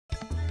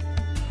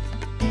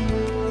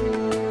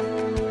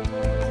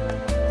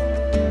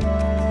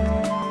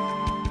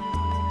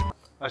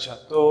अच्छा,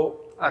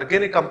 तो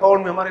organic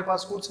compound में हमारे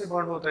पास कौन से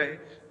बॉन्ड होता है?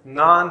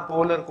 नॉन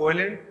पोलर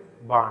कोवेलेंट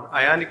बॉन्ड,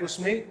 आयनिक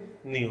उसमें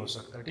नहीं हो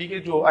सकता। ठीक है,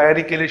 जो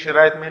आयनिक के लिए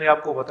शराइत मैंने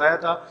आपको बताया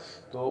था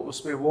तो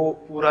उसमें वो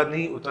पूरा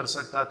नहीं उतर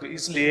सकता, तो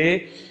इसलिए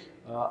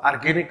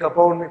ऑर्गेनिक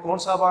कंपाउंड में कौन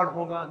सा बॉन्ड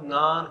होगा?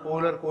 Non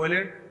polar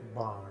covalent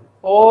bond.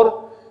 और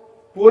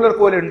पोलर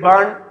कोवेलेंट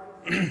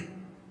बॉन्ड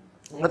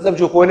मतलब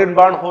जो कोवेलेंट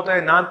बॉन्ड होता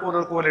है, non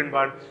polar covalent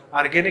bond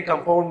organic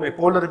compound में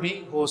पोलर भी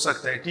हो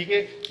सकता है। ठीक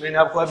है, मैंने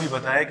आपको अभी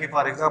बताया कि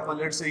फॉर एग्जांपल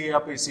लेट से ये यहाँ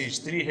पे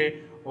CH3 है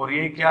और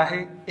ये क्या है?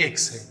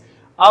 X है।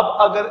 अब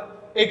अगर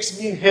X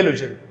मीन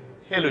हेलोजन,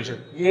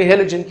 ये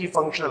हेलोजन की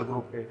फंक्शनल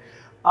ग्रुप है।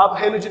 अब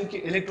हेलोजन की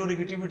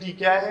इलेक्ट्रोनेगेटिविटी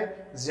क्या है?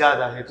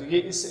 ज्यादा है, तो ये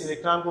इस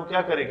इलेक्ट्रॉन को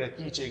क्या करेगा?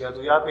 खींचेगा।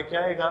 तो यहाँ पे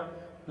क्या आएगा?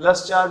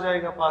 प्लस चार्ज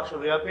आएगा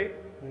पार्शियल, यहाँ पे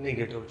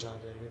नेगेटिव चार्ज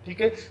आएगा।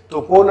 ठीक है, तो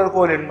पोलर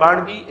कोवेलेंट बॉन्ड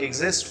भी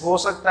एग्जिस्ट हो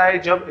सकता है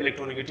जब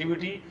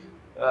इलेक्ट्रोनेगेटिविटी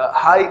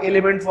हाई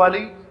एलिमेंट वाली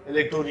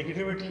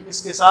इलेक्ट्रोनेगेटिविटी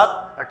इसके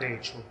साथ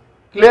अटैच हो।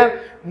 क्लियर?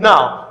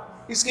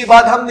 नाउ इसके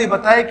बाद हमने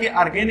बताया कि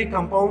ऑर्गेनिक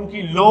कंपाउंड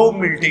की low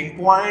melting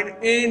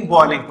point and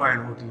boiling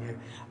point होती है।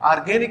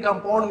 ऑर्गेनिक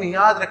कंपाउंड में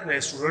याद रखना है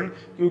स्टूडेंट,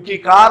 क्योंकि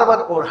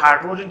कार्बन और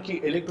हाइड्रोजन की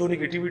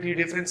इलेक्ट्रोनेगेटिविटी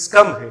डिफरेंस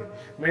कम है।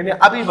 मैंने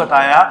अभी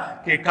बताया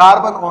कि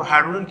कार्बन और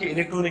हाइड्रोजन की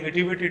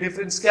इलेक्ट्रोनेगेटिविटी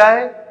डिफरेंस क्या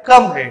है?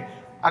 कम है।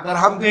 अगर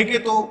हम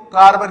देखें तो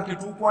कार्बन की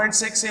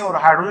 2.6 है और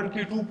हाइड्रोजन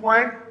की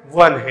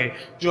 2.1 है।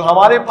 जो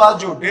हमारे पास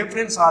जो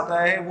डिफरेंस आता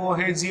है वो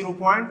है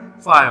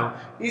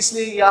 0.5।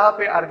 इसलिए यहाँ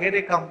पे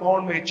ऑर्गेनिक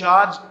कंपाउंड में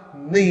चार्ज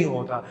नहीं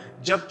होता।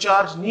 जब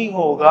चार्ज नहीं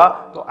होगा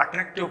तो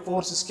अट्रैक्टिव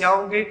फोर्सेस क्या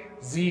होंगे?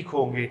 वीक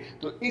होंगे।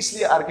 तो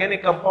इसलिए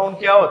ऑर्गेनिक कंपाउंड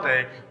क्या होता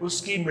है?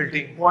 उसकी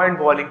मेल्टिंग पॉइंट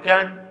बॉइलिंग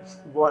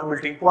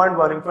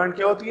पॉइंट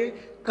क्या होती है?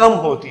 कम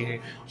होती है।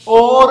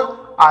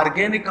 और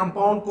ऑर्गेनिक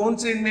कंपाउंड कौन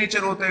से इन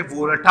नेचर होता है?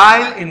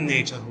 वोलेटाइल इन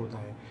नेचर होता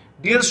है।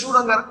 डियर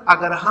स्टूडेंट,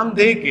 अगर हम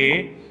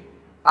देखें,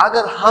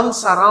 अगर हम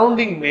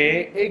सराउंडिंग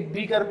में एक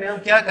बीकर में हम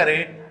क्या करें?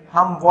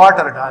 हम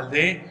वाटर डाल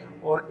दें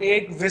और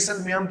एक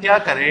वेसल में हम क्या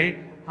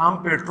करें? हम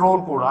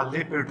पेट्रोल को डाल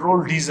दें,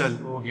 पेट्रोल डीजल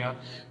हो गया,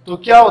 तो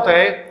क्या होता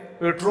है?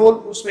 पेट्रोल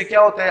उसमें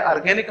क्या होता है?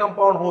 ऑर्गेनिक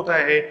कंपाउंड होता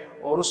है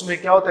और उसमें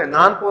क्या होता है?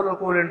 नॉन पोलर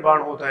कोवेलेंट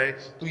बॉन्ड होता है,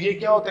 तो ये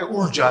क्या होता है?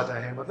 उड़ जाता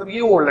है, मतलब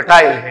ये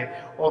वोलेटाइल है।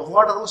 और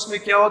वाटर उसमें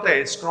क्या होता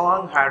है?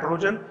 स्ट्रॉन्ग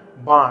हाइड्रोजन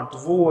बॉन्ड, तो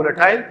वो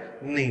वोलेटाइल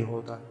नहीं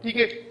होता। ठीक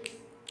है,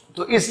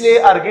 तो इसलिए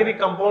ऑर्गेनिक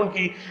कंपाउंड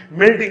की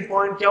मेल्टिंग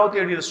पॉइंट क्या होती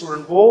है डियर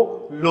स्टूडेंट?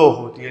 वो लो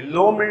होती है।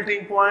 Low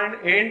melting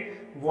point and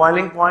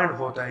boiling point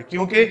होता है,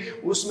 क्योंकि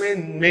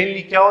उसमें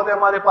मेनली क्या होता है?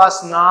 हमारे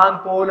पास नॉन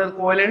पोलर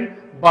कोवेलेंट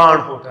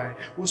बॉन्ड होता है,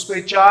 उस पर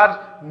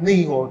चार्ज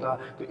नहीं होता,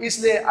 तो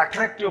इसलिए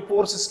अट्रैक्टिव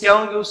फोर्सेस क्या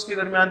होंगे? उसके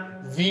दरमियान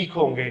वीक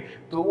होंगे,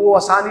 तो वो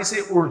आसानी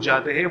से उड़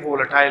जाते हैं,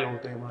 वोलेटाइल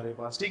होते हैं हमारे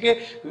पास। ठीक है,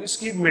 तो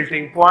इसकी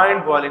मेल्टिंग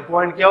पॉइंट बॉइलिंग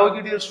पॉइंट क्या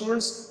होगी डियर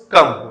स्टूडेंट्स?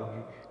 कम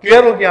होगी।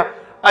 क्लियर हो गया?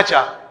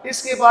 अच्छा,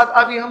 इसके बाद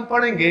अभी हम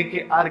पढ़ेंगे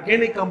कि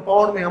ऑर्गेनिक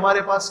कंपाउंड में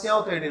हमारे पास क्या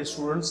होता है डियर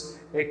स्टूडेंट्स?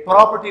 एक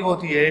प्रॉपर्टी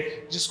होती है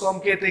जिसको हम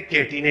कहते हैं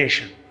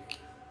केटिनेशन।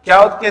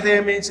 क्या कहते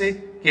हैं हमें इसे?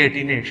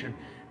 केटिनेशन।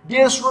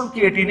 डियर स्टूडेंट,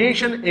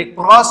 केटिनेशन एक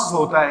प्रोसेस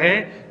होता है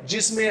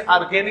जिसमें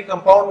ऑर्गेनिक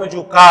कंपाउंड में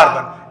जो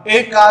कार्बन,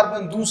 एक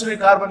कार्बन दूसरे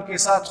कार्बन के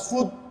साथ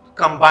खुद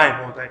कंबाइन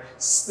होता है।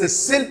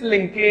 सेल्फ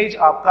लिंकेज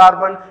ऑफ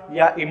कार्बन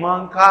या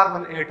among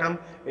carbon atom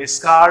is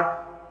called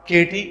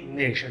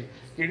केटिनेशन।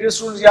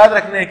 Students याद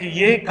रखना है कि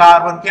ये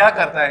कार्बन क्या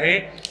करता है?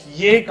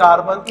 ये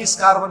कार्बन इस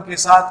कार्बन के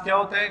साथ क्या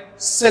होता है?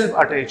 सेल्फ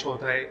अटैच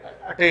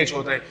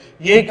होता है।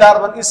 ये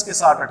कार्बन इसके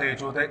साथ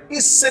अटैच होता है।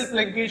 इस सेल्फ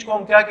लिंकेज को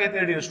हम क्या कहते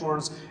हैं डियर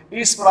स्टूडेंट्स?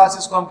 इस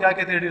प्रोसेस को हम क्या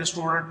कहते हैं डियर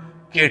स्टूडेंट?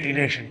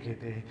 केटिनेशन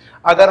कहते हैं।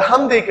 अगर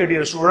हम देखें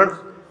डियर स्टूडेंट,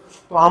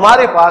 तो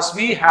हमारे पास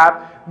we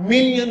have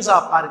millions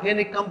of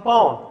organic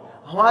compound,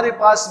 हमारे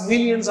पास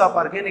मिलियंस ऑफ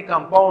ऑर्गेनिक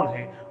कंपाउंड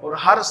है और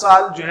हर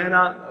साल जो है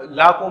ना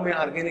लाखों में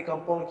ऑर्गेनिक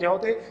कंपाउंड क्या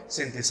होते हैं?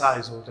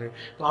 सिंथेसाइज होते हैं।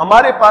 तो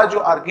हमारे पास जो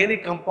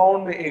ऑर्गेनिक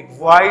कंपाउंड में एक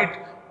वाइड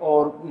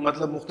और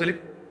मतलब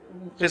मुख्तलिफ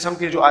किस्म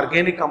के जो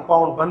ऑर्गेनिक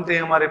कंपाउंड बनते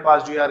हैं हमारे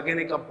पास, जो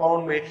ऑर्गेनिक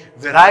कंपाउंड में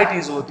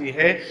वेराइटीज होती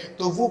है,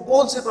 तो वो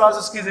कौन से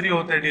प्रोसेस के जरिए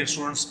होता है डियर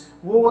स्टूडेंट्स?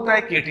 वो होता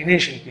है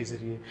केटिनेशन के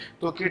जरिए।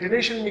 तो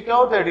केटिनेशन में क्या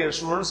होता है डियर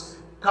स्टूडेंट्स?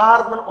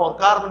 कार्बन और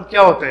कार्बन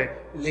क्या होता है?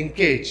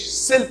 Linkage,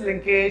 self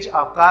linkage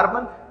of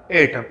carbon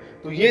atom.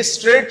 तो ये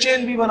स्ट्रेट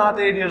चेन भी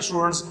बनाते हैं डियर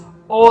स्टूडेंट्स,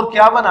 और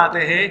क्या बनाते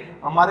हैं?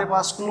 हमारे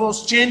पास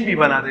क्लोज चेन भी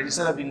बनाते हैं, जिस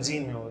तरह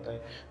बेंजीन में होता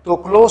है। तो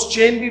क्लोज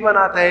चेन भी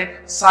बनाता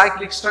है,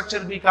 साइक्लिक स्ट्रक्चर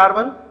भी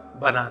कार्बन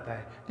बनाता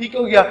है। ठीक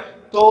हो गया?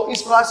 तो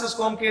इस प्रोसेस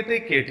को हम कहते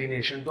हैं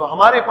केटिनेशन। तो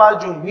हमारे पास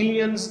जो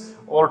मिलियंस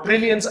और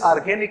ट्रिलियंस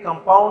ऑर्गेनिक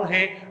कंपाउंड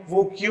है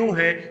वो क्यों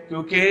है?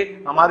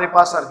 क्योंकि हमारे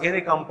पास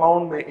ऑर्गेनिक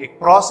कंपाउंड में एक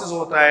प्रोसेस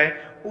होता है,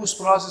 उस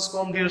प्रोसेस को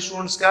हम डियर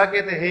स्टूडेंट्स क्या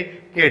कहते हैं?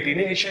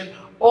 केटिनेशन।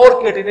 और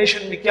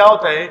केटिनेशन में क्या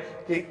होता है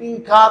कि इन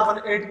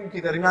कार्बन एटम के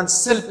दरमियान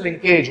सेल्फ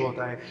लिंकेज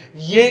होता है।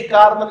 ये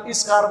कार्बन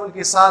इस कार्बन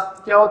के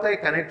साथ क्या होता है?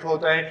 कनेक्ट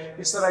होता है।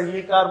 इस तरह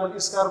ये कार्बन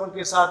इस कार्बन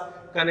के साथ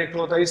कनेक्ट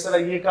होता है, इस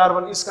तरह ये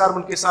कार्बन इस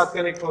कार्बन के साथ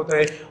कनेक्ट होता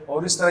है,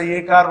 और इस तरह ये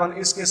कार्बन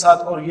इसके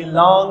साथ, और ये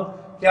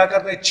लॉन्ग क्या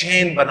करता है,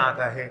 चेन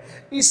बनाता है।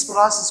 इस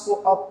प्रोसेस को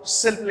अब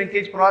सेल्फ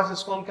लिंकेज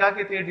प्रोसेस को हम क्या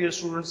कहते हैं डियर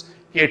स्टूडेंट्स,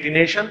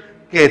 केटिनेशन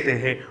कहते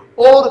हैं।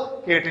 और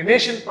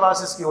केटिनेशन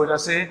प्रोसेस की वजह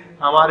से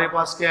हमारे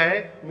पास क्या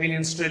है,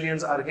 मिलियंस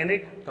ट्रिलियंस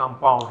ऑर्गेनिक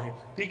कंपाउंड है।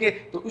 ठीक है,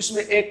 तो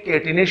इसमें एक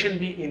केटिनेशन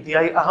भी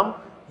इंतहाई अहम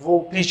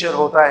वो फीचर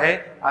होता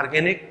है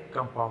ऑर्गेनिक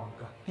कंपाउंड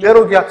का। क्लियर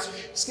हो गया।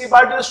 इसके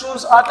बाद डियर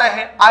स्टूडेंट्स आता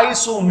है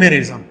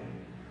आइसोमेरिज्म।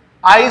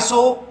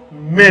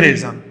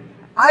 आइसोमेरिज्म,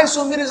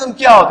 आइसोमेरिज्म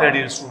क्या होता है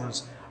डियर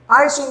स्टूडेंट्स?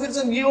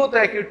 आइसोमेरिज्म ये होता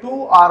है कि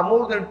two or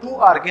more than two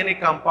organic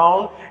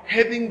compound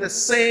having the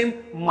same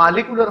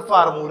molecular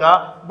formula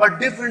but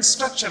different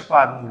structure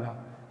formula,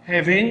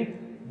 having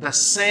the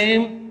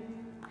same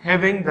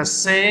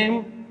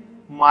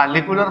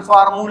molecular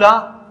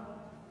formula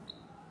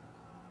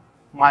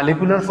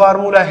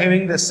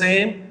having the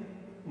same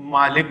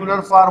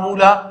molecular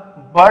formula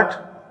but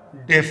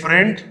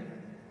different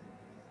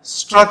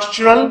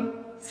structural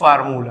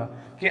formula।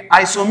 कि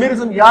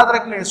isomerism याद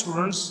रखना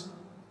students,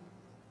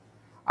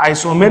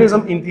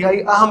 isomerism इंतहाई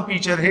अहम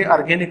feature है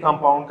organic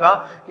compound का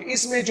कि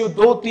इसमें जो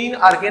 2-3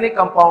 ऑर्गेनिक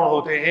कंपाउंड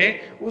होते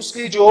हैं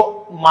उसके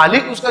जो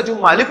उसका जो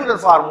मॉलिक्यूलर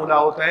फार्मूला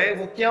होता है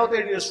वो क्या होता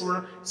है डियर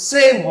स्टूडेंट,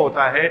 सेम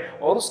होता है,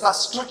 और उसका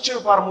स्ट्रक्चर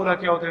फार्मूला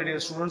क्या होता है डियर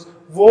स्टूडेंट्स,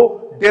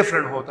 वो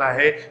डिफरेंट होता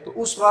है। तो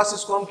उस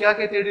प्रोसेस को हम क्या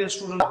कहते हैं dear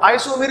student,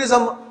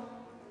 isomerism.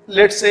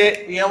 Let's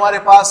say ये हमारे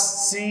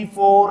पास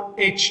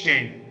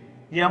C4H10,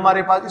 ये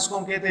हमारे पास इसको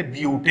हम कहते हैं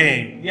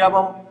ब्यूटेन। ये अब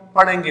हम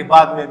पढ़ेंगे,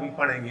 बाद में भी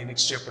पढ़ेंगे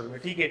नेक्स्ट चैप्टर में।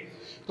 ठीक है,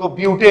 तो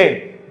ब्यूटेन,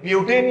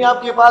 ब्यूटेन ये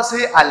आपके पास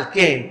है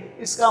अल्केन,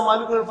 इसका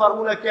मॉलिक्यूलर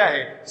फार्मूला क्या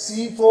है,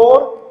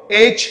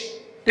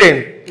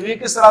 C4H10। तो ये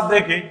किस तरह आप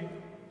देखें,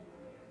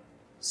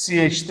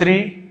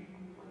 CH3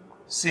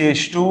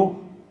 CH2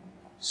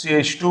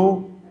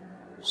 CH2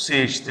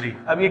 CH3।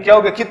 अब ये क्या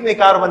हो गया, कितने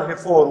कार्बन है,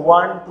 4,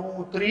 1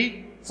 2 3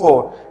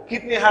 4।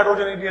 कितने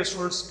हाइड्रोजन है डियर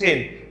स्टूडेंट्स,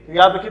 10। तो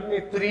यहाँ पे कितने,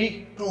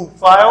 3 2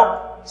 5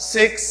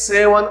 6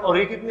 7 और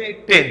ये कितने,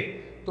 10।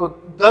 तो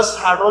 10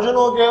 हाइड्रोजन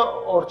हो गए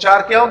और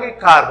 4 क्या हो गए,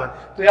 कार्बन।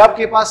 तो ये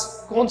आपके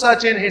पास कौन सा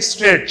चेन है,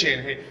 स्ट्रेट चेन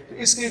है। तो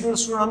इसके लिए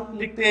हम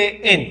लिखते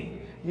हैं N।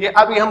 ये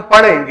अभी हम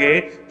पढ़ेंगे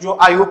जो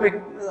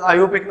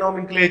आयोपिक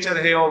नोमेनक्लेचर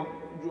है और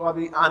जो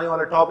अभी आने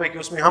वाला टॉपिक है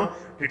उसमें हम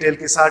डिटेल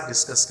के साथ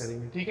डिस्कस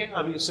करेंगे। ठीक है,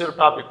 अभी सिर्फ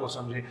टॉपिक को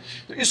समझे।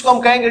 तो इसको हम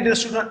कहेंगे डियर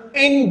स्टूडेंट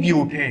इन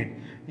ब्यूटेन।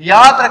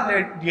 याद रखना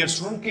डियर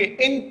स्टूडेंट कि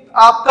इन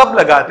आप कब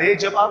लगाते हैं,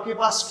 जब आपके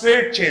पास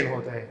स्ट्रेट चेन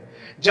होता है।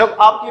 जब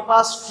आपके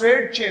पास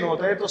स्ट्रेट चेन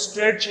होता है तो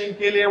स्ट्रेट चेन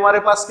के लिए हमारे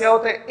पास क्या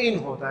होता है, इन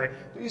होता है।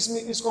 तो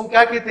इसमें इसको हम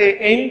क्या कहते हैं,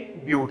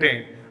 इन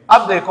ब्यूटेन।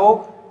 अब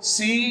देखो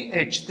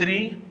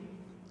CH3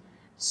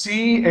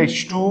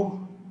 CH2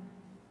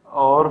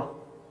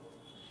 और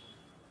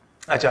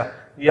अच्छा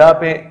यहाँ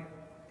पे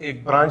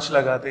एक ब्रांच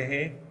लगाते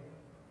हैं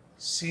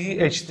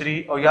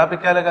CH3 और यहाँ पे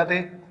क्या लगाते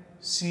हैं,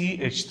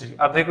 CH3।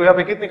 अब देखो यहाँ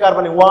पे कितने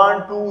कार्बन है, 1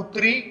 2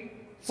 3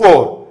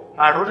 4।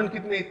 हाइड्रोजन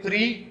कितने,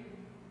 3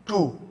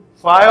 2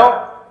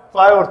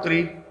 5 और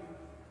 3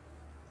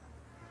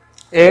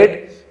 8।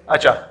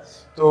 अच्छा,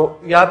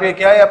 तो यहाँ पे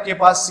क्या है आपके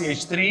पास,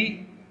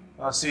 CH3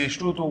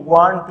 CH2, तो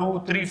 1 2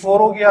 3 4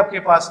 हो गया आपके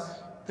पास,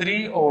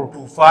 3 और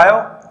 2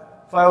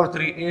 5 और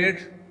 3 8।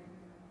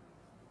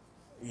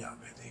 यहाँ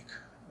पे देख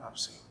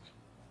आपसे,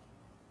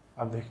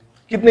 अब देख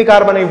कितने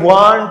कार्बन है,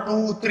 1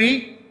 2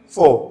 3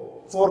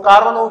 4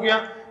 कार्बन हो गया।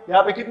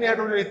 यहाँ पे कितने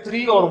हाइड्रोजन है,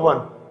 3 और 1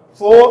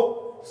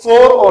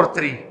 4 और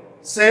 3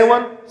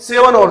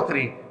 7 और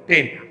 3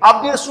 10।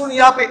 अब ये सुन,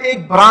 यहाँ पे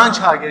एक ब्रांच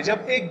आ गया।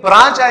 जब एक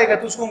ब्रांच आएगा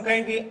तो उसको हम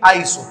कहेंगे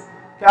आइसो।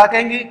 क्या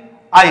कहेंगे,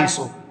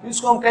 आइसो।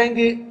 इसको हम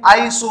कहेंगे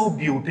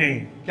आइसोब्यूटेन।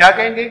 क्या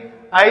कहेंगे,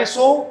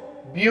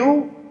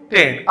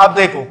 आइसोब्यूटेन। अब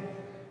देखो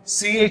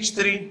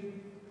CH3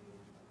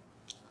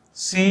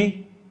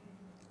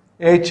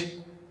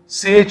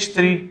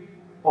 CH3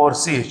 और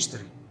CH3।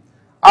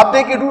 अब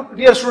देखिए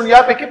डियर स्टूडेंट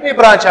यहाँ पे कितने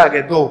ब्रांच आ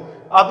गए, 2।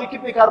 अब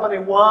कितने कार्बन है,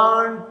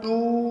 1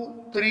 2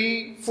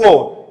 3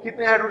 4।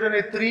 कितने हाइड्रोजन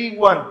है, 3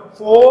 1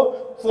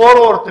 4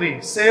 और 3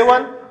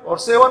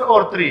 7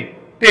 और 3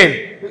 10।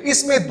 तो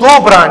इसमें 2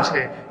 ब्रांच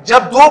है।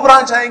 जब 2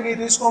 ब्रांच आएंगे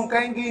तो इसको हम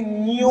कहेंगे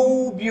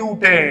न्यू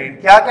ब्यूटेन।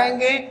 क्या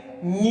कहेंगे,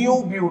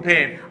 न्यू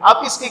ब्यूटेन।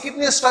 अब इसके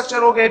कितने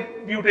स्ट्रक्चर हो गए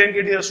ब्यूटेन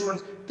के डियर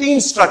स्टूडेंट्स, 3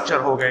 स्ट्रक्चर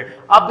हो गए।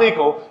 अब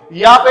देखो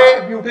यहाँ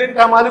पे ब्यूटेन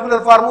का मॉलिक्यूलर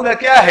फार्मूला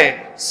क्या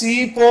है,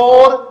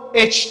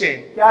 C4H10।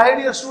 क्या है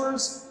डियर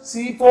स्टूडेंट्स,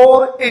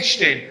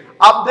 C4H10।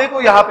 अब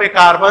देखो यहाँ पे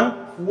कार्बन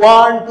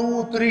 1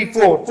 2 3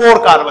 4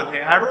 कार्बन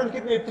है। हाइड्रोजन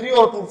कितने, 3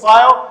 और 2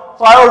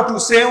 5 और 2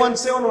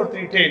 7 और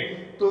 3 10।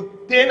 तो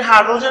 10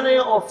 हाइड्रोजन है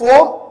और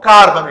 4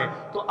 कार्बन है।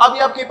 तो अब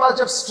ये आपके पास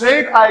जब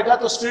स्ट्रेट आएगा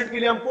तो स्ट्रेट के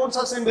लिए हम कौन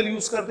सा सिंबल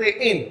यूज करते हैं,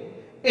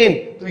 इन।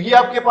 तो ये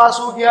आपके पास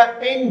हो गया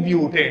इन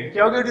ब्यूटेन।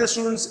 क्या हो गया डियर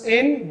स्टूडेंट्स,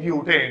 इन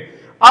ब्यूटेन।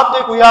 अब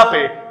देखो यहाँ पे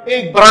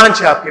एक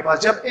ब्रांच है आपके पास।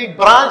 जब एक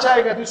ब्रांच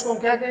आएगा तो इसको हम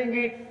क्या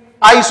कहेंगे,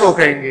 आइसो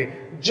कहेंगे।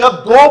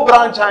 जब 2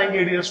 ब्रांच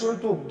आएंगे डियर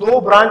स्टूडेंट तो 2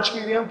 ब्रांच के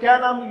लिए हम क्या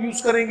नाम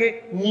यूज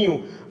करेंगे, न्यू।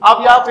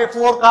 अब यहाँ पे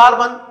 4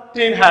 कार्बन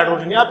 10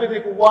 हाइड्रोजन। यहाँ पे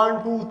देखो 1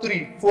 2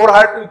 3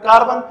 4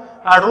 कार्बन,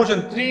 हाइड्रोजन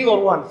 3 और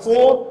 1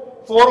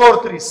 4 और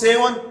 3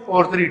 7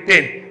 और 3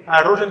 10।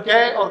 हाइड्रोजन क्या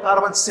है और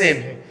कार्बन सेम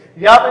है।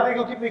 यहाँ पे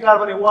देखो कितनी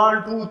कार्बन है, 1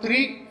 2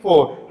 3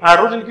 4,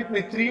 हाइड्रोजन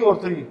कितने, 3 और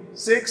 3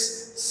 6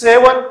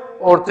 7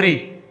 और 3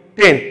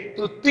 10।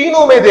 तो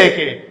तीनों में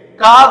देखे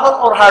कार्बन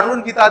और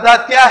हाइड्रोजन की तादाद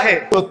क्या है,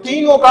 तो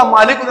तीनों का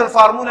मॉलिक्यूलर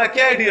फार्मूला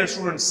क्या है डियर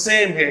स्टूडेंट,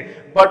 सेम है,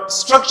 बट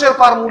स्ट्रक्चर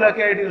फार्मूला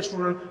क्या है डियर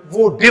स्टूडेंट,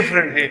 वो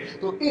डिफरेंट है।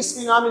 तो इस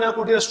फिनोमेना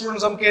को डियर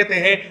स्टूडेंट्स हम कहते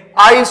हैं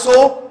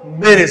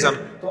आइसोमेरिज्म।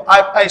 तो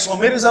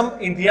आइसोमेरिज्म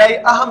इंतहाई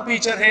अहम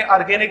फीचर है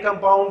ऑर्गेनिक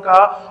कंपाउंड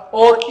का,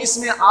 और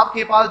इसमें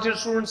आपके पास डियर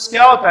स्टूडेंट्स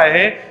क्या होता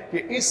है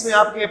कि इसमें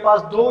आपके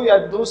पास दो या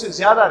दो से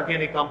ज्यादा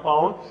ऑर्गेनिक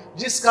कंपाउंड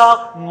जिसका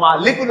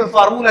मॉलिक्यूलर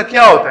फार्मूला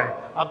क्या होता है।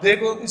 अब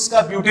देखो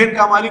इसका ब्यूटेन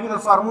का मॉलिक्यूलर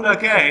फार्मूला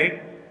क्या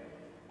है,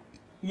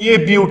 ये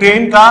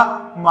ब्यूटेन का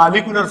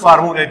मॉलिक्यूलर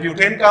फार्मूला है।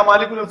 ब्यूटेन का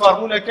मॉलिक्यूलर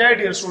फार्मूला क्या है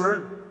डियर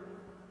स्टूडेंट,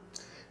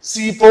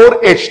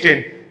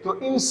 C4H10। तो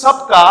इन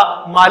सब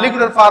का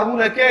मॉलिक्यूलर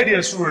फार्मूला क्या है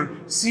डियर स्टूडेंट,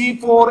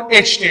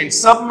 C4H10।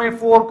 सब में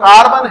 4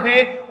 कार्बन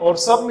है और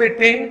सब में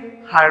 10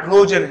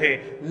 हाइड्रोजन है,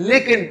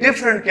 लेकिन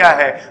डिफरेंट क्या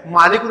है,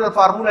 मॉलिक्यूलर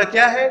फार्मूला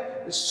क्या है,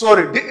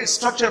 सॉरी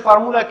स्ट्रक्चर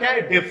फार्मूला क्या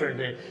है, डिफरेंट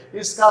है।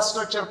 इसका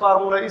स्ट्रक्चर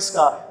फार्मूला,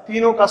 इसका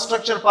तीनों का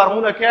स्ट्रक्चर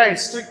फार्मूला क्या है,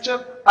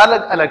 स्ट्रक्चर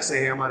अलग अलग से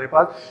है हमारे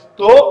पास।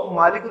 तो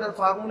मॉलिक्यूलर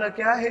फार्मूला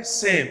क्या है,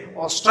 सेम,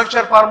 और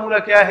स्ट्रक्चर फार्मूला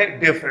क्या है,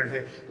 डिफरेंट है।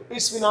 तो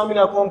इस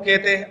फिनोमेना को हम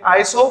कहते हैं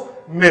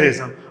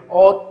आइसोमेरिज्म।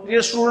 और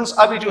ये स्टूडेंट्स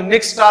अभी जो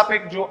नेक्स्ट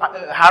टॉपिक जो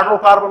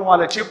हाइड्रोकार्बन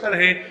वाला चैप्टर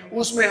है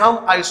उसमें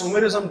हम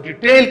आइसोमेरिज्म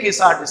डिटेल के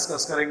साथ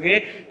डिस्कस करेंगे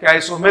कि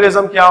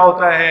आइसोमेरिज्म क्या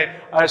होता है,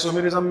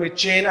 आइसोमेरिज्म में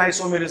चेन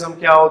आइसोमेरिज्म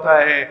क्या होता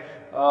है,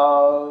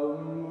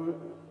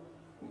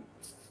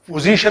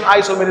 पोजीशन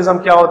आइसोमेरिज्म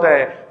क्या होता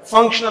है,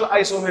 फंक्शनल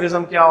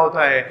आइसोमेरिज्म क्या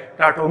होता है,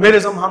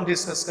 टाटोमेरिज्म हम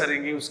डिस्कस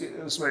करेंगे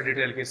उसमें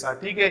डिटेल के साथ,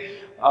 ठीक है।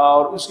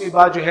 और उसके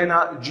बाद जो है ना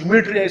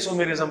ज्योमेट्री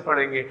आइसोमेरिज्म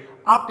पढ़ेंगे,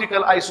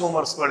 ऑप्टिकल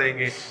आइसोमर्स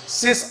पढ़ेंगे,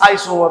 सिस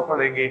आइसोमर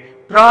पढ़ेंगे,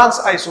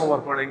 ट्रांस आइसोमर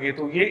पढ़ेंगे।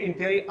 तो ये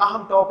इंतहाई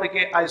अहम टॉपिक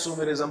है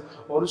आइसोमेरिज्म,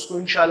 और उसको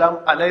इंशाल्लाह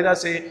हम अलग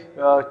से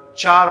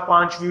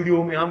 4-5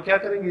 वीडियो में हम क्या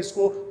करेंगे,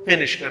 इसको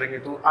फिनिश करेंगे।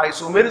 तो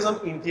आइसोमेरिज्म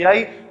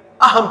इंतहाई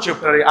अहम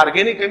चैप्टर है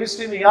ऑर्गेनिक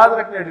केमिस्ट्री में। याद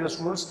रखना है डियर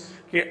स्टूडेंट्स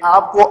कि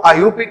आपको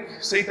आयोपिक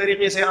सही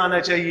तरीके से आना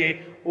चाहिए,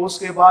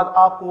 उसके बाद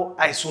आपको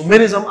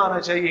आइसोमेरिज्म आना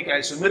चाहिए कि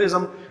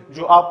आइसोमेरिज्म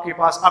जो आपके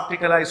पास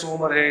ऑप्टिकल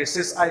आइसोमर है,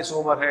 सिस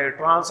आइसोमर है,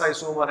 ट्रांस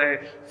आइसोमर है,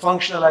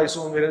 फंक्शनल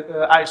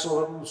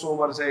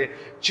आइसोमर्स है,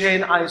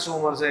 चेन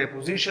आइसोमर्स है,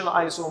 पोजीशनल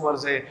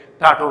आइसोमर्स है,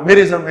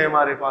 टाटोमेरिज्म है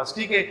हमारे पास,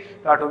 ठीक है।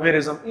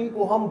 टाटोमेरिज्म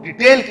इनको हम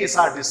डिटेल के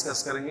साथ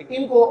डिस्कस करेंगे,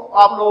 इनको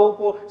आप लोगों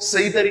को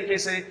सही तरीके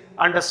से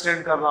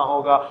अंडरस्टैंड करना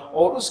होगा।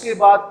 और उसके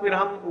बाद फिर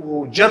हम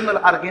वो जर्नल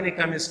ऑर्गेनिक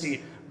केमिस्ट्री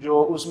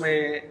जो उसमें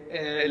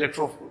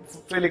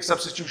इलेक्ट्रोफिलिक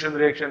सब्स्टिट्यूशन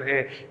रिएक्शन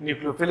है,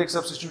 न्यूक्लियोफिलिक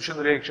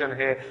सब्स्टिट्यूशन रिएक्शन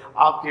है,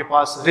 आपके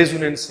पास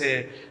रेजोनेंस है,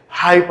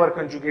 हाइपर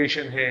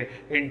कंजुगेशन है,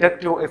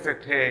 इंडक्टिव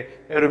इफेक्ट है,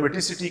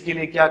 एरोमेटिसिटी के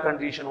लिए क्या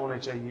कंडीशन होने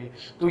चाहिए।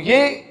 तो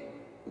ये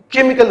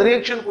केमिकल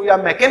रिएक्शन को या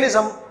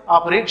मैकेनिज्म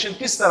आप रिएक्शन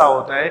किस तरह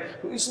होता है,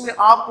 तो इसमें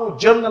आपको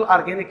जर्नल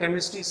ऑर्गेनिक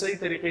केमिस्ट्री सही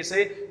तरीके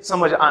से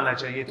समझ आना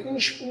चाहिए। तो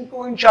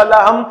इनको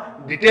इंशाल्लाह हम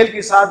डिटेल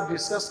के साथ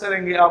डिस्कस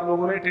करेंगे, आप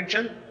लोगों ने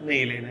टेंशन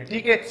नहीं लेना है,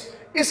 ठीक है।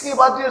 इसके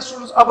बाद डियर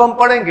स्टूडेंट्स अब हम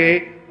पढ़ेंगे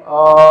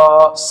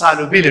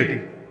सॉल्युबिलिटी।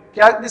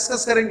 क्या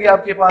डिस्कस करेंगे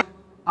आपके पास,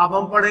 अब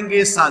हम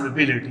पढ़ेंगे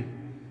solubility.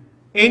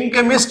 In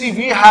chemistry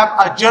we have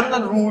a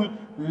general rule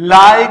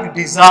like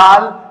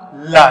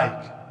dissolve like.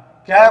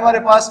 क्या है हमारे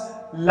पास,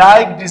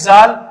 लाइक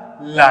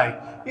डिसॉल्व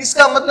लाइक।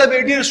 इसका मतलब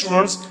है डियर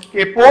स्टूडेंट्स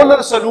कि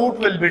polar solute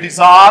will be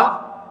dissolve,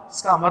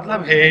 इसका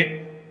मतलब है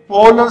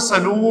polar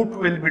solute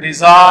will be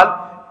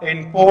dissolve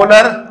in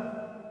polar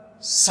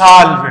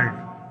solvent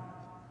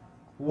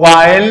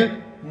while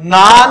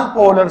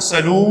non-polar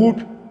solute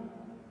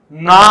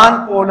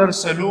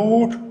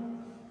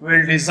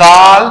will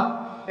dissolve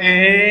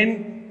in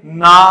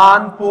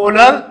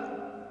non-polar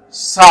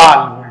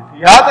solvent।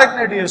 याद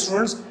रखना डियर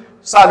स्टूडेंट्स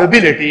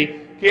सॉल्युबिलिटी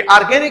कि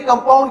ऑर्गेनिक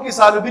कंपाउंड की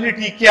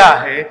सॉल्युबिलिटी क्या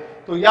है।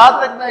 तो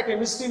याद रखना है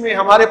केमिस्ट्री में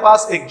हमारे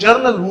पास एक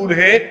जर्नल रूल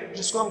है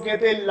जिसको हम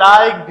कहते हैं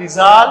लाइक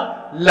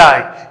डिसॉल्व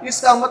लाइक।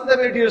 इसका मतलब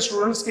है डियर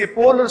स्टूडेंट्स के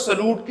पोलर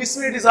सॉल्यूट किस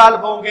में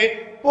डिसॉल्व होंगे,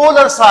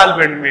 पोलर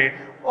सॉल्वेंट में,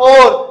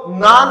 और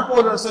नॉन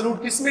पोलर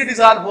सॉल्यूट किसमें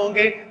डिसॉल्व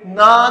होंगे,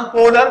 नॉन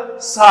पोलर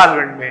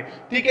सॉल्वेंट में,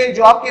 ठीक है।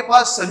 जो आपके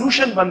पास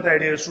सॉल्यूशन बनता है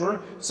डियर स्टूडेंट,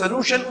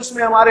 सॉल्यूशन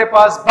उसमें हमारे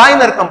पास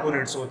बाइनर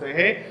कंपोनेंट्स होते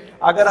हैं।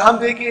 अगर हम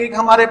देखें एक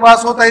हमारे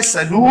पास होता है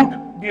सॉल्यूट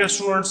डियर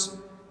स्टूडेंट्स,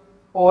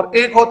 और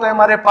एक होता है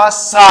हमारे पास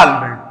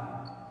सॉल्वेंट।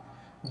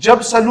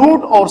 जब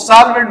सॉल्यूट और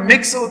सॉल्वेंट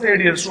मिक्स होते हैं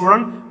डियर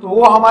स्टूडेंट तो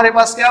वो हमारे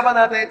पास क्या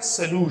बनाते हैं,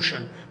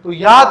 सॉल्यूशन। तो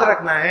याद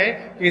रखना है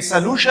कि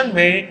सॉल्यूशन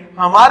में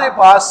हमारे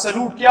पास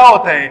सॉल्यूट क्या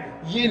होता है,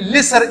 ये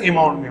लेसर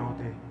अमाउंट में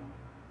होते हैं।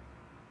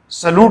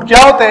 सॉल्यूट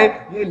क्या होता है,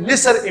 ये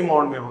लेसर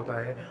अमाउंट में होता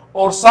है,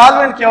 और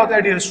सॉल्वेंट क्या होता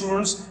है डियर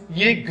स्टूडेंट्स,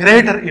 ये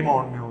ग्रेटर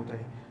अमाउंट में होता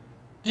है,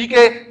 ठीक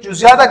है। जो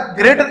ज्यादा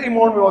ग्रेटर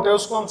अमाउंट में होता है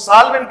उसको हम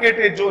सॉल्वेंट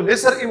कहते हैं, जो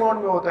लेसर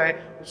अमाउंट में होता है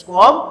उसको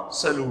हम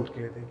सॉल्यूट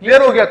कहते हैं।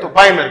 क्लियर हो गया। तो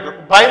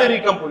बाइनरी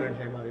कंपोनेंट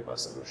है हमारे पास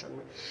सॉल्यूशन में।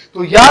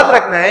 तो याद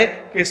रखना है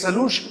कि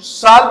सॉल्यूशन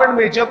सॉल्वेंट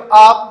में जब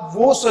आप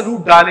वो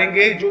सॉल्यूट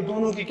डालेंगे जो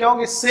दोनों की क्या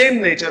होंगे,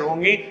 सेम नेचर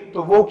होंगी,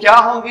 तो वो क्या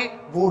होंगे,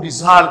 वो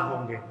डिसॉल्व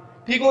होंगे।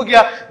 ठीक हो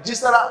गया।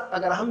 जिस तरह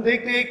अगर हम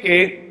देखते हैं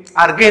कि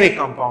ऑर्गेनिक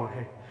कंपाउंड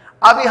है,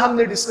 अभी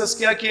हमने डिस्कस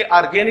किया कि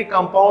ऑर्गेनिक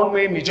कंपाउंड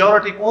में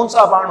मेजॉरिटी कौन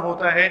सा बॉन्ड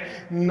होता है,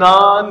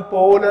 नॉन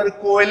पोलर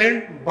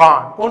कोवेलेंट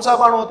बॉन्ड। कौन सा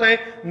बॉन्ड होता है,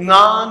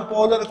 नॉन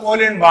पोलर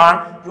कोवेलेंट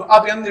बॉन्ड, जो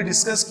अभी हमने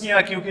डिस्कस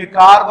किया। क्योंकि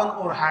कार्बन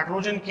और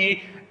हाइड्रोजन की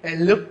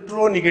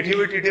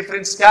इलेक्ट्रोनेगेटिविटी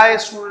डिफरेंस क्या है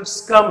स्टूडेंट्स,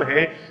 कम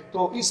है,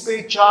 तो इस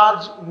पे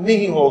चार्ज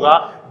नहीं होगा।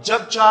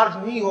 जब चार्ज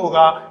नहीं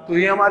होगा तो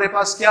ये हमारे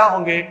पास क्या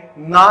होंगे,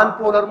 नॉन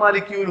पोलर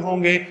मॉलिक्यूल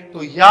होंगे।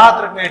 तो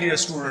याद रखना है डियर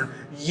स्टूडेंट,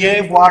 ये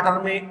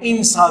वाटर में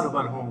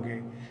इनसॉल्युबल होंगे।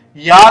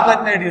 याद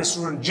रखना है dear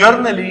student,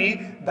 generally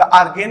the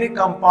organic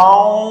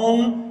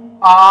compound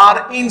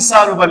are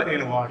insoluble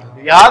in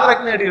water. याद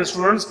रखना है डियर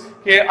स्टूडेंट्स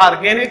कि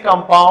ऑर्गेनिक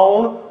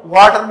कंपाउंड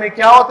वाटर में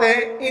क्या होते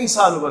हैं,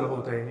 इनसॉल्युबल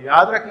होते हैं।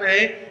 याद रखना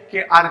है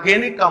कि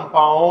ऑर्गेनिक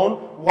कंपाउंड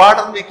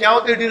वाटर में क्या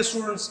होते हैं डियर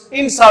स्टूडेंट्स,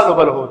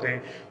 इनसॉल्युबल होते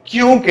हैं।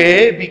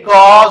 क्योंकि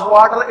because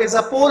water is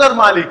a polar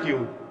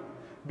molecule,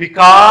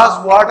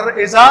 because water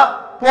is a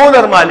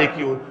polar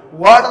molecule.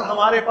 Water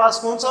हमारे पास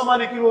कौन सा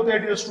मॉलिक्यूल होता है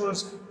डियर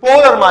स्टूडेंट्स,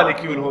 पोलर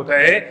मॉलिक्यूल होता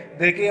है।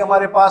 देखिए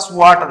हमारे पास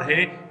वाटर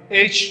है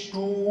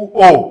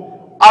H2O।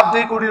 अब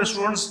देखो डियर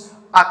स्टूडेंट्स,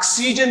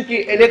 ऑक्सीजन की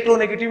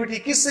इलेक्ट्रोनेगेटिविटी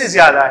किससे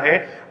ज्यादा है,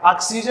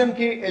 ऑक्सीजन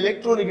की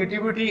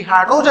इलेक्ट्रोनेगेटिविटी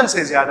हाइड्रोजन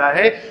से ज्यादा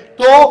है।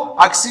 तो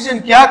ऑक्सीजन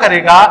क्या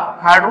करेगा,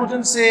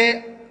 हाइड्रोजन से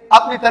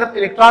अपनी तरफ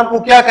इलेक्ट्रॉन को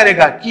क्या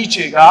करेगा,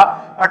 खींचेगा,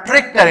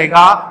 अट्रैक्ट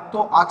करेगा।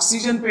 तो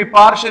ऑक्सीजन पे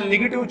पार्शियल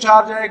नेगेटिव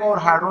चार्ज आएगा और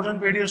हाइड्रोजन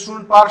पे dear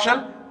student partial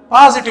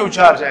positive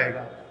charge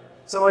आएगा।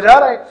 समझ आ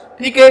रहा है,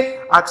 ठीक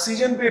है।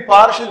 ऑक्सीजन पे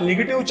पार्शियल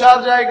नेगेटिव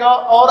चार्ज आएगा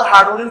और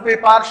हाइड्रोजन पे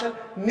पार्शियल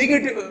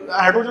नेगेटिव,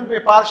 हाइड्रोजन पे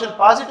पार्शियल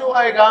पॉजिटिव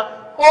आएगा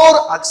और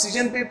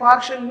ऑक्सीजन पे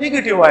पार्शियल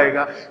नेगेटिव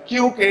आएगा।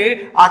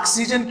 क्योंकि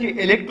ऑक्सीजन की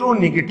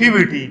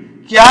इलेक्ट्रोनेगेटिविटी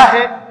क्या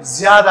है,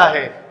 ज्यादा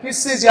है।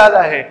 किससे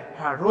ज्यादा है,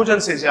 हाइड्रोजन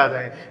से ज्यादा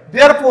है।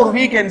 Therefore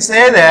we can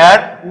say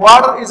that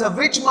water is a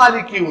which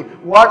molecule,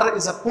 water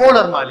is a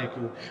polar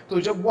molecule।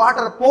 तो जब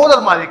वाटर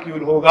पोलर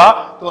मॉलिक्यूल होगा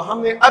तो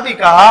हमने अभी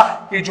कहा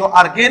कि जो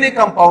ऑर्गेनिक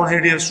कंपाउंड है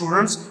डियर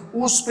स्टूडेंट्स,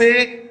 उस पे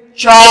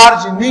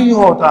चार्ज नहीं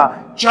होता।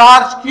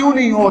 चार्ज क्यों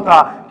नहीं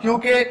होता,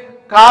 क्योंकि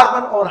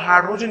कार्बन और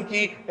हाइड्रोजन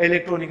की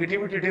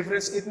इलेक्ट्रोनेगेटिविटी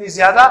डिफरेंस इतनी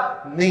ज्यादा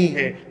नहीं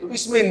है। तो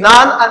इसमें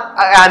नॉन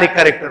आयनिक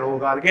कैरेक्टर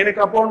होगा। ऑर्गेनिक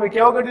कंपाउंड में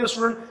क्या होगा dear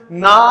student,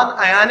 non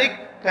ionic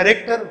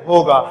character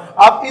होगा।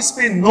 अब इस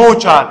पे नो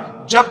चार्ज,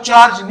 जब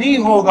चार्ज नहीं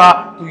होगा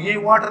तो ये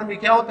वाटर में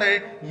क्या होता है,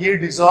 ये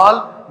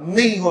डिसॉल्व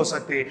नहीं हो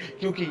सकते।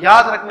 क्योंकि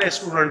याद रखना है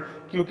स्टूडेंट,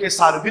 क्योंकि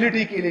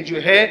सॉल्युबिलिटी के लिए जो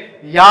है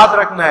याद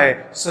रखना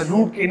है,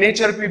 सॉल्यूट के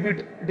नेचर पे भी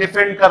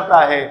डिपेंड करता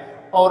है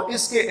और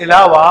इसके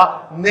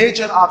अलावा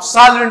नेचर ऑफ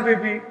सॉल्वेंट पे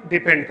भी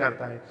डिपेंड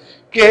करता है।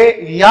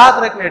 कि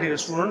याद रखना है डियर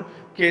स्टूडेंट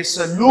कि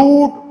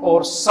सॉल्यूट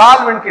और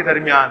सॉल्वेंट के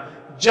दरमियान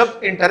जब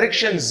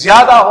इंटरेक्शन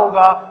ज्यादा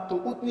होगा तो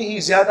उतनी ही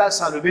ज्यादा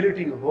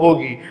सॉल्युबिलिटी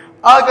होगी।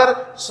 अगर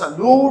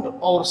सॉल्यूट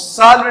और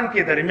सॉल्वेंट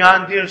के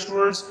दरमियान डियर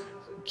स्टूडेंट्स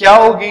क्या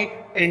होगी,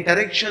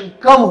 इंटरेक्शन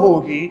कम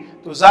होगी,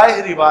 तो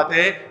जाहिर बात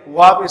है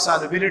वहां पे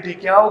सॉल्युबिलिटी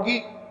क्या होगी,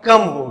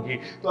 कम होगी।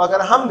 तो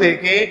अगर हम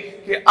देखें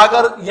कि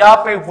अगर यहाँ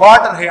पे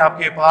वाटर है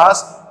आपके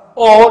पास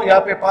और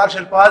यहाँ पे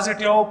पार्शियल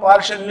पॉजिटिव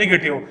पार्शियल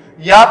नेगेटिव,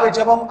 यहाँ पे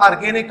जब हम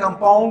ऑर्गेनिक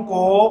कंपाउंड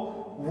को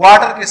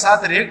वाटर के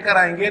साथ रिएक्ट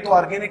कराएंगे तो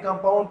ऑर्गेनिक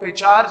कंपाउंड पे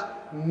चार्ज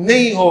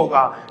नहीं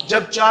होगा।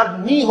 जब चार्ज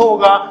नहीं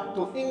होगा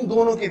तो इन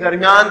दोनों के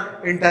दरमियान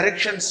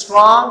इंटरेक्शन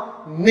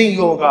स्ट्रांग नहीं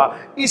होगा,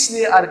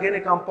 इसलिए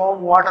ऑर्गेनिक कंपाउंड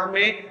वाटर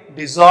में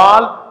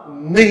डिसॉल्व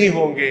नहीं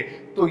होंगे।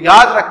 तो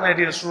याद रखना है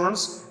डियर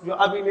स्टूडेंट्स, जो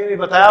अभी मैंने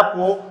बताया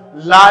आपको,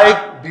 लाइक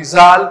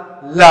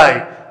डिसॉल्व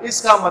लाइक,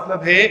 इसका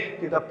मतलब है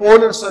कि the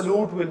polar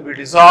solute will be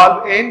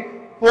dissolve in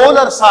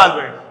polar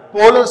solvent.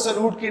 Polar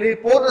solute के लिए,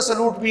 पोलर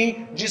सॉल्यूट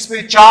में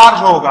जिसपे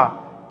चार्ज होगा,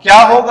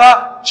 क्या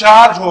होगा,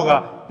 चार्ज होगा,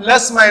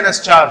 प्लस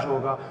माइनस चार्ज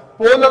होगा।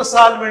 पोलर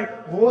सॉल्वेंट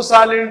वो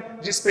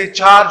सॉल्वेंट जिसपे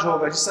चार्ज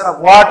होगा, जिस तरह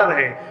वाटर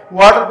है,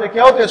 वाटर पे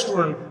क्या होता है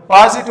स्टूडेंट,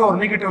 पॉजिटिव और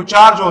नेगेटिव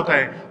चार्ज होता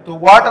है। तो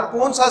वाटर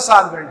कौन सा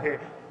सॉल्वेंट है,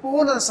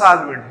 पोलर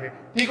सॉल्वेंट है।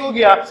 ठीक हो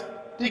गया,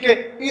 ठीक है।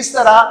 इस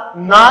तरह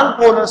नॉन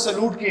पोलर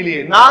सॉल्यूट के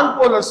लिए, नॉन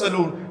पोलर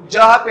सॉल्यूट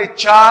जहां पे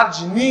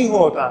चार्ज नहीं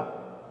होता,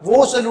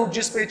 वो सॉल्यूट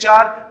जिस पे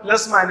चार्ज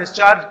प्लस माइनस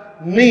चार्ज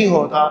नहीं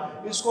होता,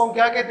 इसको हम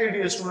क्या कहते हैं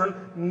dear student,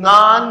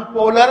 non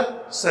polar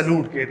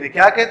solute कहते हैं।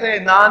 क्या कहते हैं,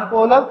 नॉन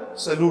पोलर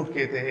सॉल्यूट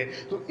कहते हैं।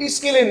 तो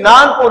इसके लिए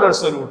नॉन पोलर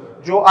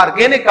सॉल्यूट जो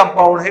ऑर्गेनिक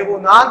कंपाउंड है वो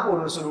नॉन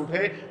पोलर सॉल्यूट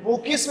है, वो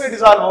किस में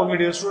डिसॉल्व होंगे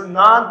dear student,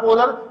 non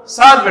polar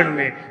solvent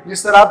में।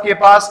 जिस तरह आपके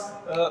पास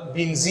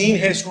बेंजीन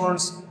है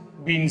स्टूडेंट्स,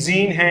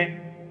 बेंजीन है,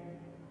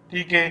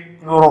 ठीक है,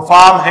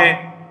 क्लोरोफॉर्म है,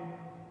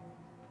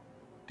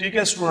 ठीक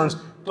है स्टूडेंट्स।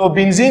 तो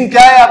बेंजीन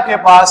क्या है आपके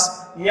पास,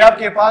 ये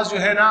आपके पास जो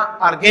है ना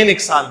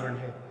ऑर्गेनिक सॉल्वेंट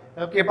है,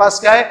 आपके पास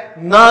क्या है,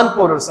 नॉन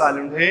पोलर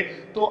सॉल्वेंट है।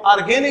 तो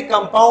ऑर्गेनिक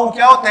कंपाउंड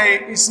क्या होता है,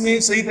 इसमें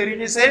सही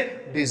तरीके से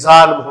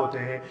डिसॉल्व होते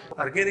हैं।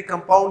 ऑर्गेनिक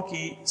कंपाउंड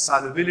की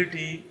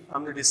सॉल्युबिलिटी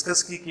हमने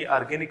डिस्कस की कि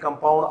ऑर्गेनिक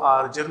कंपाउंड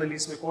और जनरली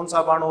इसमें कौन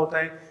सा बॉन्ड होता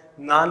है,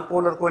 नॉन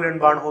पोलर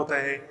कोवेलेंट बॉन्ड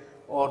होता है।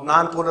 और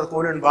नॉन पोलर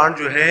कोवेलेंट बॉन्ड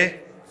जो है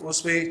उस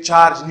पर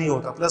चार्ज नहीं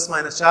होता, प्लस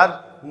माइनस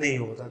चार्ज नहीं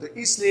होता। तो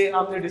इसलिए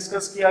हमने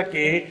डिस्कस किया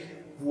कि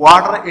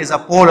water is a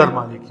polar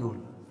molecule,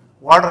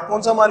 water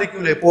कौन सा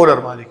मॉलिक्यूल है? पोलर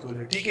मॉलिक्यूल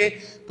है, ठीक है।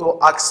 तो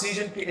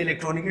ऑक्सीजन की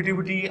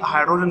इलेक्ट्रोनेगेटिविटी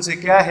हाइड्रोजन से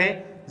क्या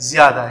है?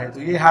 ज्यादा है।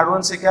 तो ये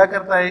हाइड्रोजन से क्या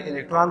करता है?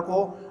 इलेक्ट्रॉन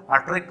को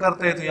अट्रैक्ट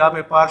करते हैं। तो यहाँ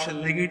पे पार्शियल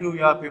नेगेटिव,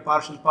 यहाँ पे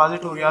पार्शियल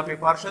पॉजिटिव, यहाँ पे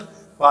पार्शियल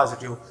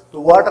पॉजिटिव।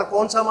 तो वाटर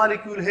कौन सा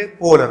मॉलिक्यूल है?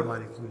 पोलर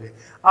मॉलिक्यूल है।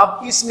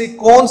 अब इसमें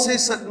कौन से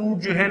सॉल्यूट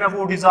जो है ना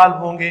वो डिसॉल्व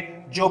होंगे?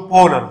 जो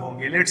पोलर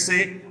होंगे। लेट्स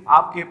से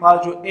आपके पास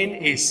जो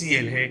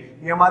NaCl है,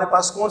 ये हमारे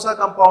पास कौन सा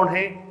कंपाउंड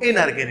है?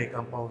 इनऑर्गेनिक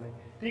कंपाउंड है,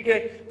 ठीक है।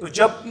 तो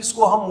जब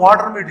इसको हम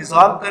वाटर में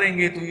डिसॉल्व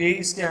करेंगे तो ये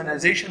इसकी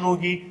आयनाइजेशन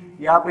होगी।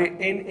 यहाँ पे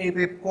Na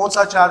पे कौन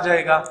सा चार्ज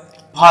आएगा?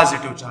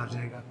 पॉजिटिव चार्ज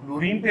आएगा।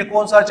 क्लोरीन पे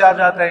कौन सा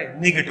चार्ज आता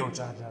है? निगेटिव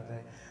चार्ज आता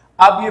है।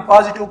 अब ये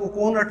पॉजिटिव को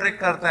कौन अट्रैक्ट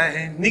करता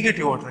है?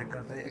 निगेटिव अट्रैक्ट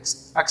करता है।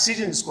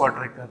 ऑक्सीजन इसको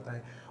अट्रैक्ट करता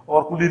है।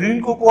 और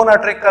क्लोरीन को कौन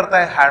अट्रैक्ट करता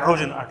है?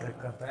 हाइड्रोजन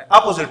अट्रैक्ट करता है।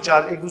 अपोजिट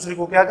चार्ज एक दूसरे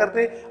को क्या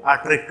करते हैं?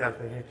 अट्रैक्ट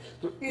करते हैं।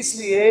 तो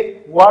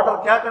इसलिए वाटर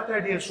क्या करता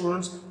है dear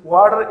students?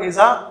 Water is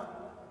a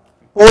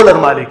polar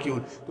molecule.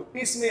 तो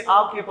इसमें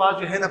आपके पास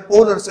जो है ना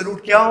पोलर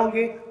सॉल्यूट क्या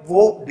होंगे?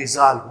 वो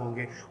डिसॉल्व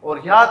होंगे।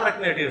 और याद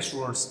रखना है डियर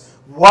स्टूडेंट्स,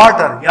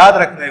 वाटर, याद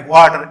रखना है,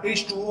 water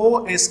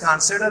H2O is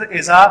considered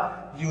as a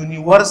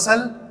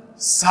universal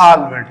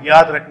solvent.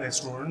 याद रखना है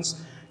स्टूडेंट्स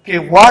कि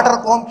वाटर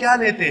को हम क्या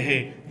लेते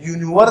हैं?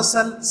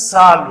 Universal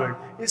solvent.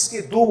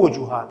 इसके दो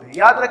वजूहात है।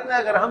 याद रखना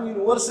है, अगर हम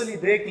यूनिवर्सली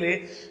देख ले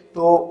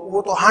तो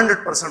वो तो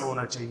 100%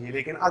 होना चाहिए,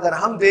 लेकिन अगर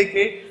हम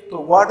देखें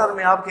तो वाटर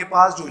में आपके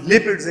पास जो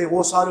लिपिड्स है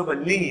वो सॉल्युबल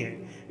नहीं है।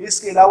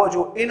 इसके अलावा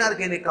जो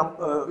इनऑर्गेनिक,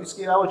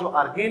 इसके अलावा जो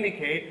ऑर्गेनिक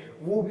है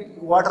वो भी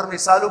वाटर में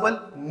सॉल्युबल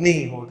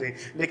नहीं होते।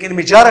 लेकिन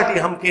मेजॉरिटी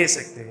हम कह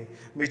सकते हैं,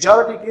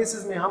 मेजॉरिटी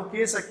केसेस में हम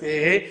कह सकते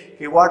हैं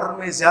कि वाटर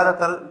में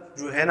ज्यादातर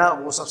जो है ना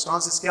वो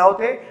सब्सटेंसेस क्या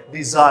होते हैं?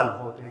 डिसॉल्व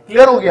होते हैं।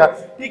 क्लियर हो गया?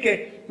 ठीक है।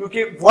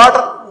 क्योंकि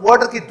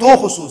वाटर की दो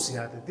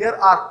खुसूसियात है। There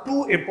are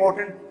two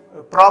important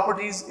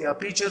properties या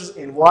features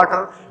in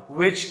water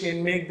which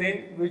make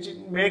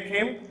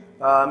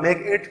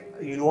it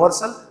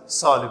universal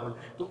soluble।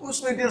 तो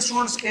उसमें dear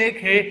students एक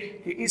है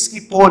कि इसकी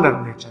पोलर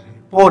नेचर है,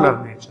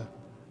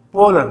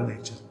 पोलर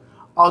नेचर,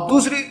 और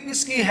दूसरी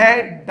इसकी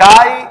है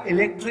डाई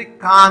इलेक्ट्रिक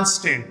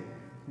कांस्टेंट।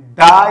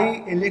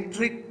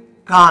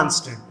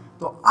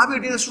 तो अभी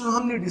डियर स्टूडेंट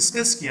हमने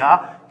डिस्कस किया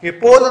कि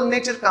पोलर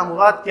नेचर का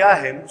मुराद क्या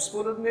है।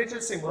 पोलर नेचर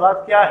से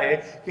मुराद क्या है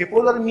कि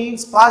polar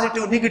means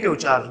positive negative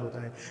charge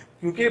होता है,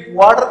 क्योंकि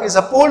water is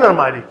a polar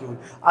molecule.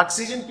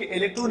 Oxygen की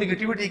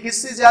इलेक्ट्रोनेगेटिविटी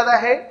किससे ज्यादा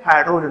है?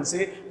 हाइड्रोजन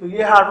से। तो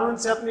ये हाइड्रोजन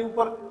से अपनी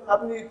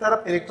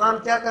तरफ इलेक्ट्रॉन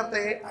क्या करते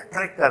हैं?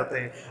 अट्रैक्ट करते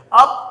हैं।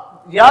 अब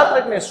याद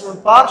रखना स्टूडेंट,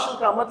 पार्शियल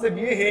का मतलब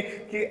ये है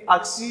कि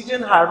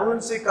ऑक्सीजन हाइड्रोजन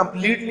से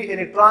कंप्लीटली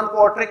इलेक्ट्रॉन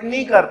को अट्रैक्ट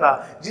नहीं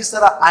करता जिस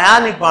तरह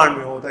आयनिक बॉन्ड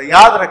में होता है।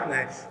 याद रखना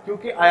है,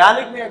 क्योंकि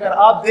आयनिक में अगर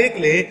आप देख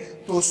ले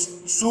तो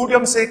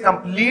सोडियम से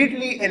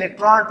कंप्लीटली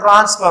इलेक्ट्रॉन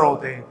ट्रांसफर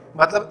होते हैं,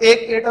 मतलब एक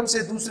एटम से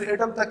दूसरे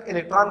एटम तक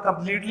इलेक्ट्रॉन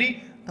कंप्लीटली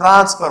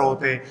ट्रांसफर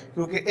होते हैं,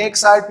 क्योंकि एक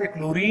साइड पे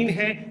क्लोरीन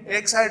है,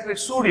 एक साइड पे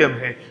सोडियम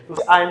है।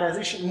 तो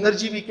आयनाइजेशन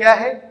एनर्जी भी क्या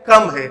है?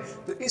 कम है।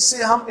 तो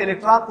इससे हम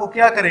इलेक्ट्रॉन को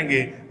क्या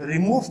करेंगे?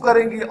 रिमूव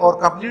करेंगे और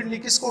कंप्लीटली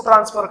किसको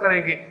ट्रांसफर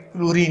करेंगे?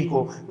 क्लोरीन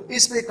को। तो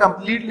इस पे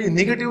कंप्लीटली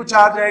नेगेटिव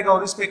चार्ज आएगा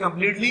और इस पे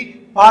कंप्लीटली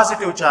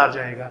पॉजिटिव चार्ज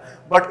आएगा।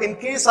 But in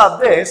case of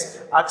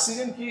this,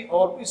 oxygen की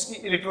और इसकी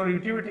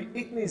इलेक्ट्रोनेगेटिविटी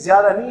इतनी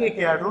ज्यादा नहीं है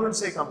कि हाइड्रोजन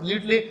से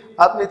कंप्लीटली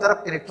अपनी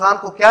तरफ इलेक्ट्रॉन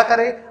को क्या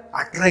करे?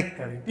 अट्रैक्ट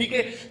करें। ठीक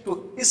है।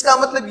 तो इसका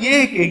मतलब ये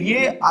है कि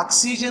ये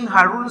ऑक्सीजन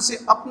हाइड्रोजन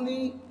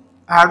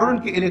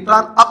के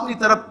इलेक्ट्रॉन अपनी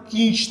तरफ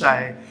खींचता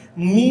है।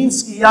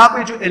 मींस कि यहाँ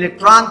पे जो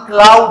इलेक्ट्रॉन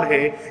क्लाउड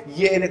है,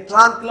 ये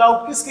इलेक्ट्रॉन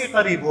क्लाउड किसके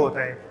करीब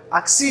होता है?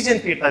 ऑक्सीजन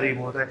के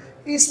करीब होता है।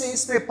 इसलिए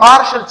इस पे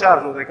पार्शियल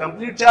चार्ज होता है,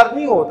 कंप्लीट चार्ज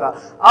नहीं होता।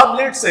 अब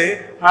लेट से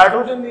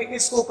हाइड्रोजन ने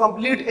इसको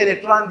कंप्लीट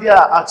इलेक्ट्रॉन दिया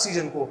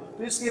ऑक्सीजन को,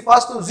 तो इसके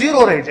पास तो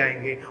जीरो रह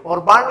जाएंगे। और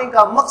बॉन्डिंग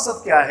का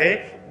मकसद क्या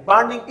है?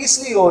 बॉन्डिंग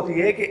इसलिए होती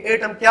है कि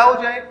एटम क्या हो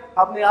जाए?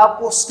 अपने आप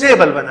को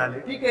स्टेबल बना ले।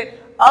 ठीक है।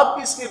 अब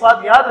इसके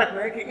बाद याद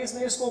रखना है कि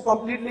इसने इसको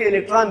कंप्लीटली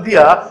इलेक्ट्रॉन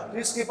दिया तो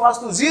इसके पास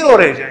तो जीरो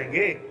रह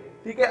जाएंगे।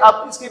 ठीक है।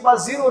 अब इसके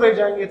पास जीरो रह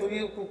जाएंगे तो ये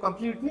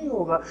कंप्लीट नहीं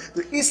होगा।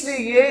 तो इसलिए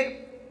ये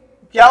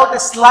क्या होता है?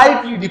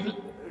 स्लाइटली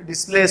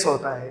डिस्प्लेस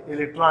होता है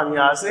इलेक्ट्रॉन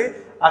यहां से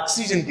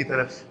ऑक्सीजन की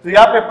तरफ। तो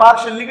यहाँ पे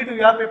पार्शियल नेगेटिव,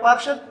 यहाँ पे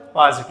पार्शियल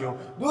पॉजिटिव।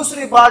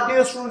 दूसरी बात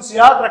डियर स्टूडेंट्स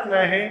याद रखना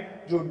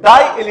है, जो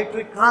डाई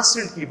इलेक्ट्रिक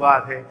कांस्टेंट की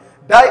बात है,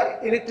 डाई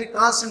इलेक्ट्रिक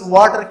कांस्टेंट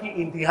वाटर की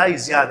इंतहाई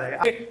ज्यादा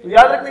है। तो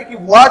याद रखना कि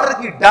वाटर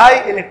की डाई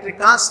इलेक्ट्रिक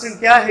कांस्टेंट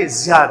क्या है?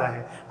 ज्यादा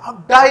है।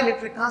 अब डाई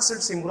इलेक्ट्रिक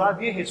कांस्टेंट से मुराद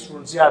ये है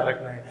स्टूडेंट्स, याद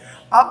रखना है।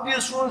 अब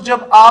ये स्टूडेंट्स,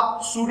 जब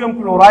आप सोडियम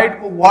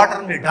क्लोराइड को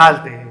वाटर में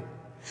डालते हैं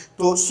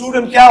तो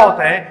सोडियम क्या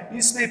होता है?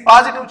 इसमें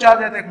पॉजिटिव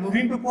चार्ज आता है,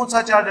 क्लोरीन पे कौन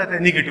सा चार्ज आता है?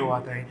 नेगेटिव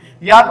आता है।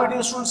 यहाँ पे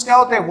डियर स्टूडेंट्स क्या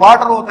होता है?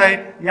 वाटर होता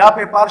है, यहाँ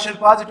पे पार्शियल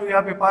पॉजिटिव,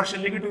 यहाँ पे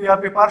पार्शियल नेगेटिव, यहाँ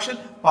पे पार्शियल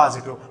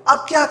पॉजिटिव।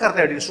 अब क्या करता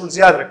है डियर स्टूडेंट्स?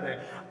 याद रखना है,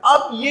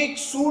 अब ये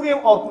सोडियम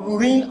और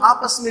क्लोरीन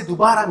आपस में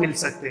दोबारा मिल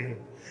सकते हैं।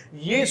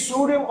 ये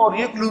सोडियम और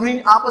ये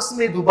क्लोरीन आपस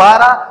में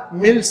दोबारा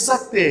मिल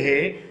सकते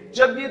हैं।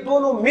 जब ये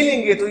दोनों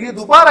मिलेंगे तो ये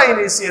दोबारा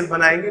NaCl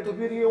बनाएंगे, तो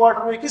फिर ये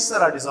वाटर में किस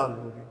तरह डिसॉल्व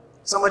होंगे?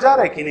 समझ आ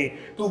रहा है कि नहीं?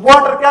 तो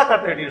वाटर क्या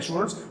करता है डियर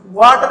स्टूडेंट्स?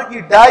 वाटर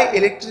की डाई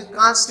इलेक्ट्रिक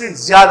कांस्टेंट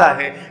ज्यादा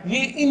है। ये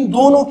इन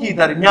दोनों के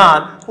दरमियान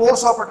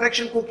फोर्स ऑफ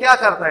अट्रैक्शन को क्या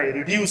करता है?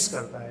 रिड्यूस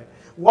करता है।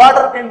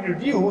 Water can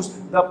reduce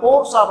the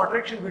force of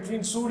attraction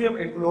between sodium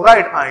and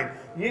chloride ion.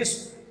 ये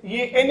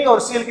Na और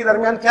Cl के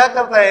दरमियान क्या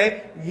करता है,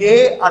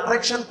 ये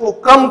अट्रैक्शन को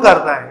कम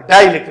करता है।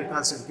 डाइइलेक्ट्रिक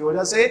कांस्टेंट की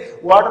वजह से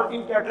वाटर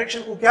इनके अट्रैक्शन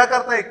को क्या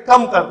करता है,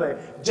 कम करता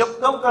है। जब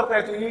कम करता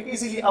है तो ये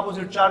इजीली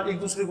अपोजिट चार्ज एक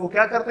दूसरे को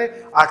क्या करते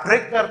हैं,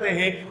 अट्रैक्ट करते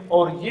हैं,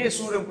 और ये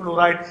सोडियम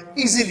क्लोराइड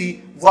इजीली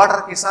वाटर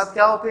के साथ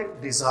क्या होते हैं,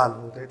 डिसॉल्व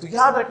होते हैं। तो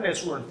याद रखना है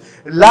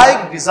स्टूडेंट,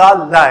 लाइक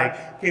डिसॉल्व लाइक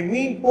कि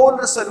mean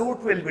polar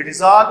solute will be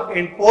dissolve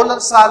in polar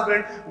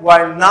solvent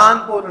while non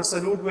polar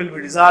solute will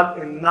be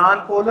dissolve in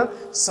non polar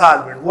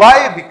solvent.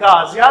 Why?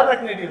 Because याद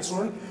रखने के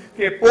स्टूडेंट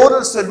कि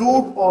पोलर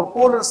सॉल्यूट और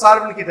पोलर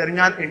सॉल्वेंट के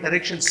दरमियान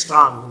interaction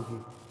strong होगी।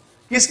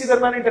 किसके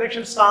दरमियान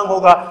इंटरेक्शन स्ट्रांग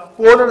होगा?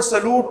 पोलर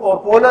सॉल्यूट और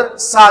पोलर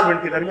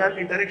सॉल्वेंट के दरमियान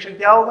इंटरेक्शन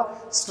क्या होगा,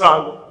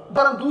 स्ट्रांग होगा।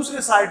 अगर हम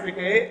दूसरे साइड पे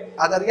कहे,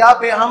 अगर यहाँ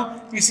पे हम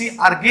किसी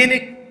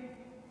ऑर्गेनिक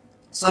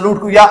सॉल्यूट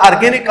को या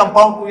ऑर्गेनिक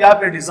कंपाउंड को यहाँ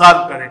पे डिसॉल्व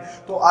करें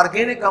तो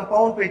ऑर्गेनिक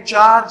कंपाउंड पे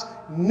चार्ज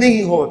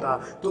नहीं होता,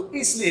 तो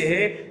इसलिए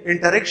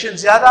इंटरेक्शन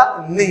ज्यादा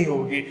नहीं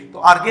होगी। तो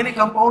ऑर्गेनिक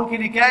कंपाउंड के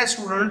लिए क्या है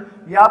स्टूडेंट,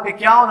 यहाँ पे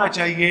क्या होना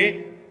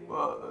चाहिए,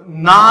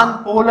 non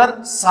polar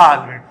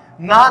solvent.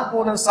 Non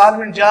polar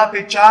solvent जहां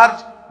पे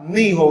चार्ज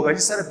नहीं होगा,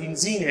 जिस तरह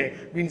बेंजीन है,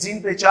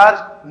 बेंजीन पे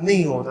चार्ज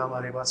नहीं होता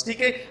हमारे पास,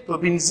 ठीक है। तो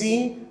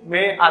बेंजीन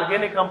में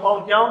ऑर्गेनिक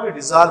कंपाउंड क्या होंगे,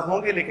 डिसॉल्व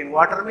होंगे, लेकिन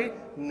वाटर में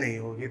नहीं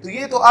होंगे। तो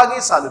ये तो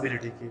आगे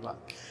सॉल्युबिलिटी की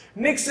बात।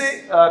 नेक्स्ट है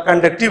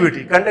कंडक्टिविटी।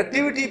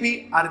 कंडक्टिविटी भी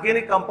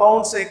ऑर्गेनिक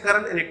कंपाउंड से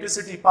करंट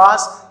इलेक्ट्रिसिटी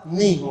पास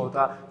नहीं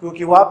होता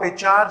क्योंकि वहां पे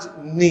चार्ज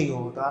नहीं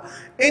होता।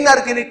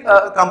 इनऑर्गेनिक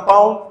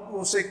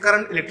कंपाउंड से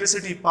करंट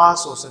इलेक्ट्रिसिटी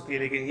पास हो सकती है,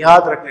 लेकिन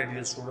याद रखना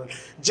डियर स्टूडेंट,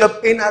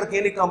 जब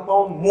इनऑर्गेनिक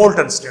कंपाउंड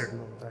मोल्टन स्टेट में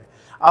होता है।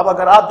 अब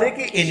अगर आप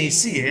देखें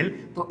NaCl,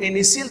 तो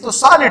NaCl तो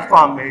सॉलिड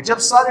फॉर्म में है। जब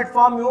सॉलिड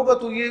फॉर्म में होगा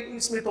तो ये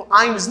इसमें तो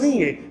आयंस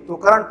नहीं है, तो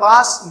करंट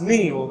पास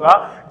नहीं होगा।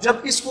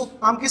 जब इसको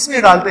हम किस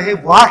में डालते हैं,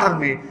 वाटर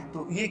में,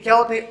 तो ये क्या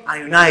होते हैं,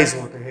 आयोनाइज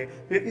होते हैं,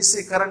 फिर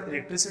इससे करंट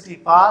इलेक्ट्रिसिटी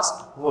पास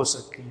हो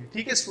सकती है,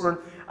 ठीक है स्टूडेंट।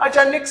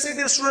 अच्छा, नेक्स्ट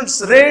है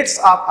students rates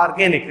of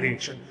organic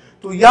reaction.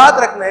 तो याद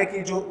रखना है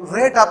कि जो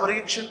rate of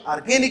reaction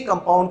organic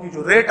compound की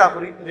जो रेट ऑफ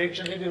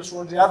रिएक्शन है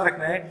स्टूडेंट्स, याद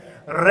रखना है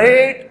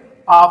रेट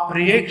ऑफ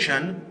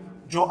रिएक्शन,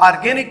 जो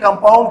ऑर्गेनिक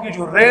कंपाउंड की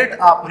जो रेट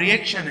ऑफ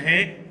रिएक्शन है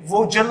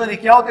वो जनरली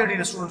क्या होती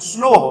है स्टूडेंट,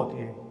 स्लो होती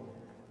है।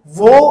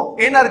 वो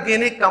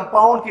इनऑर्गेनिक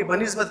कंपाउंड की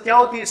बनिस्बत क्या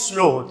होती है,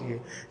 स्लो होती है।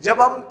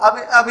 जब हम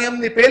अभी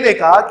हमने पहले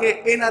कहा कि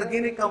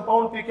इनऑर्गेनिक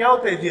कंपाउंड पे क्या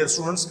होता है डियर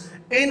स्टूडेंट्स,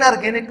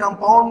 इनऑर्गेनिक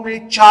कंपाउंड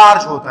में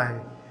चार्ज होता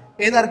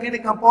है।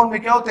 इनऑर्गेनिक कंपाउंड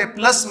में क्या होता है,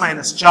 प्लस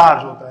माइनस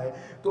चार्ज होता है।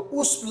 तो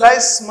उस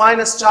प्लस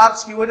माइनस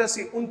चार्ज की वजह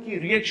से उनकी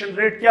रिएक्शन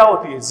रेट क्या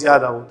होती है,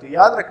 ज्यादा होती है।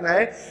 याद रखना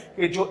है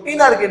कि जो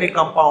इनऑर्गेनिक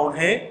कंपाउंड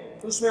है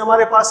उसमें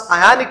हमारे पास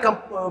आयनिक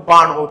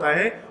बॉन्ड होता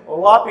है और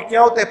वहां पे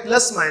क्या होता है,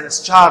 प्लस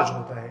माइनस चार्ज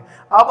होता है।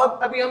 अब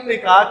अभी हमने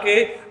कहा कि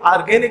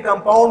ऑर्गेनिक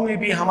कंपाउंड में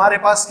भी हमारे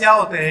पास क्या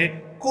होते हैं,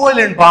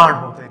 कोवेलेंट बॉन्ड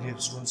होते हैं डियर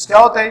स्टूडेंट्स। क्या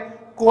होता है,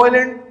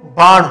 कोवेलेंट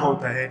बॉन्ड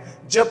होता है।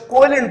 जब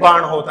कोवेलेंट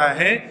बॉन्ड होता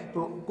है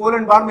तो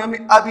कोवेलेंट बॉन्ड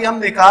में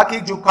हमने कहा कि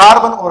जो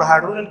कार्बन और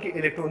हाइड्रोजन की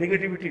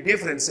इलेक्ट्रोनेगेटिविटी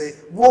डिफरेंस है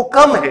वो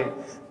कम है।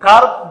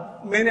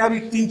 मैंने अभी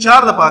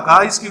 3-4 दफा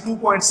कहा, इसकी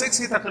 2.6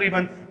 है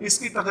तकरीबन,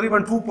 इसकी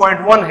तकरीबन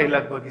 2.1 है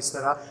लगभग इस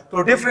तरह।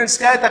 तो डिफरेंस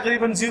क्या है,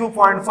 तकरीबन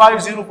 0.5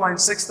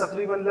 0.6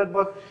 तकरीबन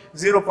लगभग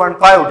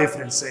 0.5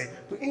 डिफरेंस है।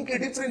 तो इनके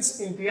डिफरेंस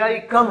इंतहाई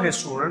कम है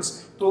स्टूडेंट्स।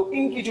 तो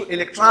इनकी जो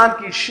इलेक्ट्रॉन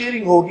की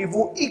शेयरिंग होगी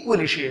वो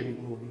इक्वली शेयरिंग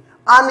होगी,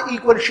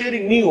 अनइक्वल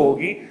शेयरिंग नहीं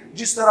होगी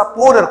जिस तरह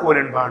पोलर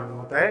कोवेलेंट बॉन्ड में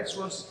होता है।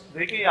 स्टूडेंट्स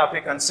देखिए यहाँ पे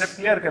कंसेप्ट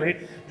क्लियर करें।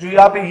 जो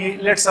यहाँ पे ये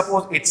लेट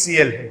सपोज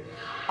HCl है,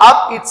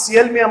 अब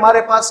HCl में हमारे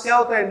पास क्या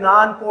होता है,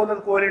 नॉन पोलर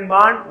कोवेलेंट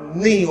बॉन्ड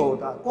नहीं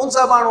होता। कौन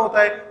सा बॉन्ड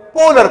होता है,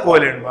 पोलर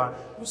कोवेलेंट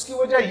बॉन्ड। उसकी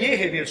वजह ये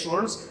है डियर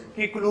स्टूडेंट्स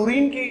कि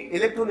क्लोरीन की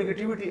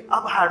इलेक्ट्रोनेगेटिविटी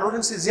अब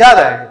हाइड्रोजन से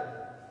ज्यादा है,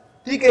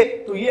 ठीक है।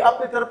 तो ये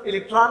अपनी तरफ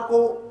इलेक्ट्रॉन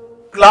को,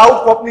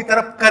 क्लाउड को अपनी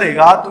तरफ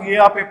करेगा, तो ये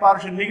यहाँ पे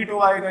पार्शियल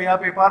नेगेटिव आएगा, यहाँ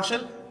पे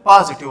पार्शियल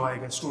पॉजिटिव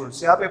आएगा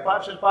स्टूडेंट्स। यहाँ पे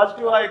पार्शियल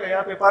पॉजिटिव आएगा,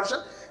 यहाँ पे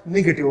पार्शियल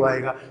नेगेटिव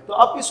आएगा। तो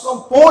अब इसको हम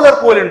पोलर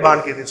कोवेलेंट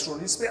बॉन्ड कहते हैं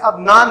स्टूडेंट। इस पे अब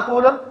नॉन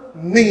पोलर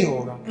नहीं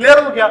होगा,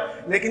 क्लियर हो गया।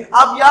 लेकिन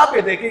अब यहाँ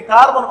पे देखिए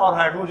कार्बन और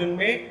हाइड्रोजन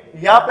में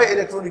यहाँ पे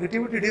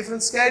इलेक्ट्रोनेगेटिविटी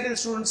डिफरेंस क्या है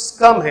स्टूडेंट्स,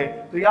 कम है।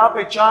 तो यहाँ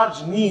पे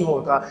चार्ज नहीं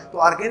होता। तो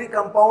ऑर्गेनिक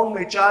कंपाउंड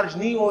में चार्ज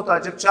नहीं होता।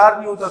 जब चार्ज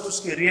नहीं होता तो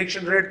उसकी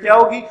रिएक्शन रेट क्या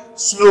होगी,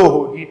 स्लो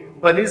होगी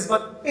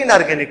बनिस्बत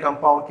इनऑर्गेनिक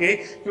कंपाउंड के,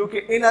 क्योंकि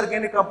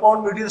इनऑर्गेनिक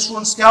कंपाउंड में डियर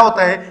स्टूडेंट्स क्या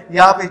होता है,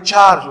 यहाँ पे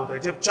चार्ज होता है।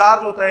 जब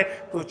चार्ज होता है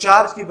तो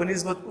चार्ज की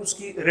बनिस्बत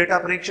उसकी रेट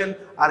ऑफ रिएक्शन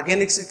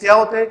ऑर्गेनिक से क्या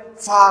होता है,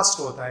 फास्ट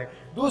होता है।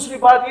 दूसरी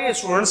बात ये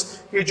स्टूडेंट्स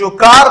कि जो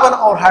कार्बन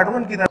और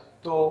हाइड्रोजन की तरह,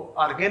 तो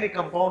ऑर्गेनिक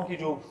कंपाउंड की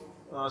जो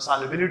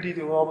सॉल्युबिलिटी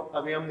थी वो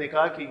अभी हमने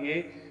कहा कि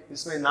ये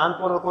इसमें नॉन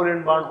पोलर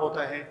कोवेलेंट बॉन्ड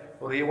होता है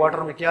और ये वाटर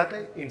में क्या आता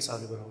है,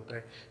 इनसॉल्युबल होता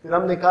है। फिर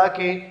हमने कहा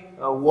कि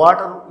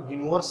वाटर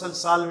यूनिवर्सल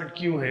सॉल्वेंट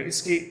क्यों है,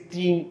 इसकी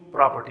 3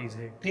 प्रॉपर्टीज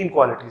है, 3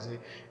 क्वालिटीज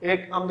है।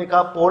 एक हमने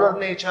कहा पोलर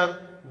नेचर,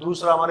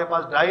 दूसरा हमारे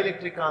पास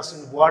डाइइलेक्ट्रिक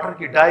कांस्टेंट, वाटर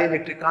की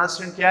डाइइलेक्ट्रिक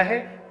कांस्टेंट क्या है,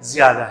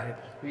 ज्यादा है।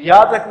 तो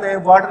याद रखना है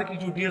वाटर की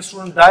जो डियर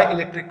स्टूडेंट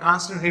डाइइलेक्ट्रिक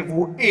कांस्टेंट है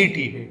वो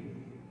 80 है,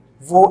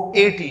 वो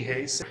 80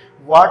 है। इससे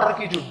वाटर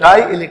की जो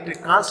डाई इलेक्ट्रिक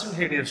कांस्टेंट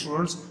है डियर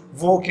स्टूडेंट्स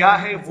वो क्या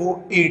है, वो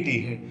 80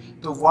 है।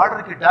 तो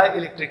वाटर की डाई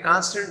इलेक्ट्रिक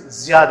कांस्टेंट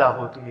ज्यादा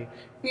होती है,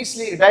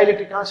 इसलिए डाई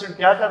इलेक्ट्रिक कांस्टेंट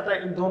क्या करता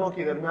है, इन दोनों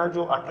के दरमियान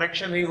जो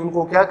अट्रैक्शन है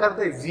उनको क्या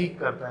करता है, वीक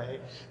करता है।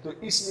 तो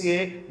इसलिए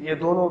ये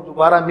दोनों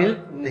दोबारा मिल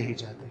नहीं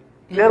जाते।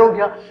 क्लियर हो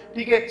गया,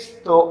 ठीक है।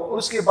 तो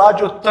उसके बाद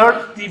जो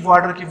थर्ड थी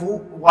वाटर की, वो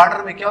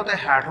वाटर में क्या होता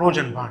है,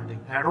 हाइड्रोजन बॉन्डिंग,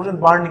 हाइड्रोजन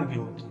बॉन्डिंग भी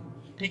होती है,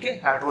 ठीक है,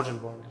 hydrogen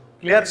bonding.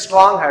 Clear,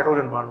 strong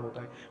hydrogen bond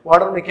होता है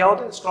वाटर में, क्या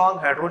होता है, स्ट्रॉन्ग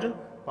हाइड्रोजन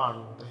बॉन्ड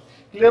होता है।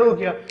 क्लियर हो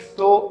गया,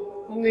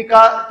 तो हमने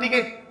कहा, ठीक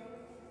है।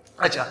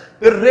 अच्छा,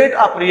 फिर रेट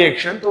ऑफ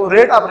रिएक्शन। तो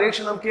रेट ऑफ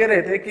रिएक्शन हम कह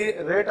रहे थे कि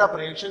रेट ऑफ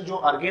रिएक्शन जो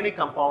ऑर्गेनिक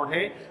कंपाउंड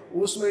है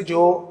उसमें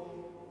जो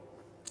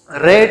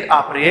रेट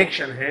ऑफ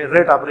रिएक्शन है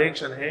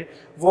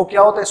वो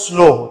क्या होता है,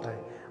 स्लो होता है।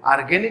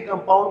 ऑर्गेनिक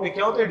कंपाउंड में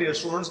क्या होता है डियर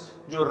स्टूडेंट्स,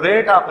 जो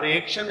रेट ऑफ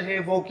रिएक्शन है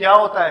वो क्या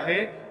होता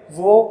है,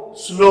 वो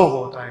स्लो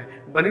होता है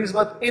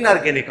बनिस्बत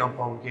इनऑर्गेनिक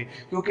कंपाउंड के।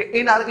 क्योंकि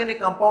इनऑर्गेनिक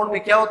कंपाउंड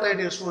में क्या होता है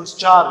डियर स्टूडेंट्स,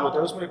 चार्ज होता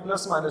है, उसमें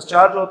प्लस माइनस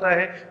चार्ज होता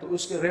है, तो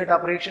उसके रेट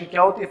ऑफ रिएक्शन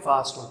क्या होती है,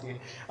 फास्ट होती है।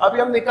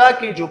 अभी हमने कहा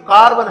कि जो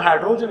कार्बन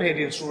हाइड्रोजन है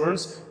डियर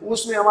स्टूडेंट्स,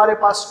 उसमें हमारे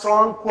पास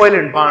स्ट्रॉन्ग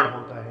कोवेलेंट बॉन्ड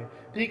होता है,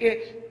 ठीक है।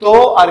 तो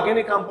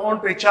ऑर्गेनिक कंपाउंड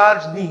पे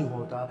चार्ज नहीं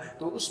होता,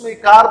 तो उसमें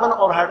कार्बन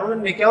और हाइड्रोजन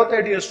में क्या होता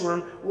है डियर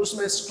स्टूडेंट,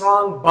 उसमें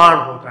स्ट्रॉन्ग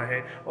बॉन्ड होता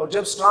है। और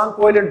जब स्ट्रॉन्ग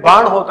कोवेलेंट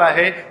बॉन्ड होता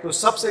है तो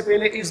सबसे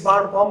पहले इस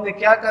बॉन्ड को हमने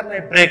क्या करना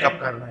है, ब्रेकअप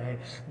करना है।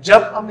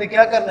 जब हमने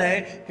क्या करना है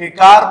कि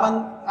कार्बन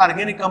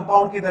ऑर्गेनिक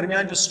कंपाउंड के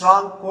दरमियान जो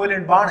स्ट्रॉन्ग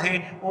कोवेलेंट बॉन्ड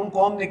है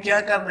उनको हमने क्या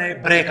करना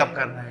है, ब्रेकअप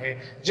करना है।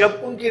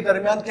 जब उनके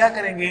दरमियान क्या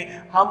करेंगे,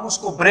 हम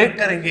उसको ब्रेक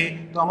करेंगे,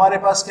 तो हमारे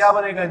पास क्या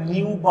बनेगा,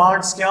 न्यू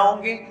बॉन्ड्स क्या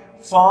होंगे,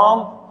 फॉर्म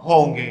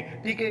होंगे,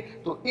 ठीक है।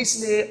 तो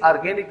इसलिए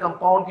ऑर्गेनिक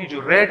कंपाउंड की जो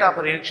रेट ऑफ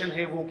रिएक्शन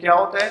है वो क्या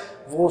होता है,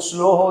 वो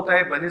स्लो होता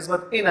है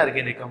बनिस्बत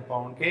इनऑर्गेनिक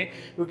कंपाउंड के।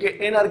 क्योंकि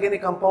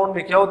इनऑर्गेनिक कंपाउंड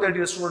में क्या होता है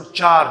डियर स्टूडेंट,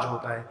 चार्ज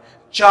होता है,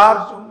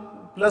 चार्ज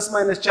प्लस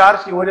माइनस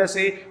चार्ज की वजह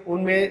से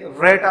उनमें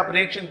रेट ऑफ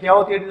रिएक्शन क्या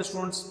होती है डियर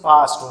स्टूडेंट्स,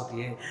 फास्ट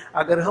होती है।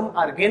 अगर हम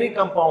ऑर्गेनिक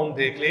कंपाउंड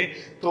देख ले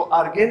तो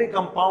ऑर्गेनिक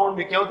कंपाउंड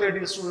में क्या होता है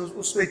डियर स्टूडेंट्स,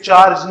 उसमें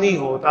चार्ज नहीं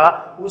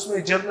होता,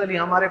 उसमें जनरली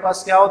हमारे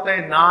पास क्या होता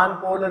है, नॉन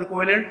पोलर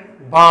कोवेलेंट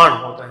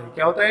बॉन्ड होता है।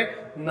 क्या होता है,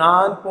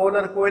 नॉन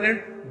पोलर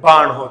कोवेलेंट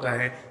बॉन्ड होता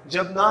है।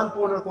 जब नॉन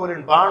पोलर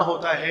कोवेलेंट बॉन्ड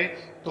होता है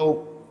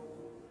तो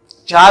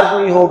चार्ज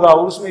नहीं होगा,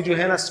 उसमें जो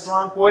है ना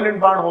स्ट्रॉन्ग कोवेलेंट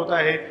बॉन्ड होता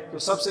है, तो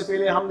सबसे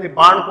पहले हमने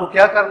बॉन्ड को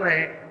क्या करना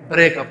है,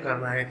 ब्रेकअप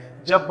करना है।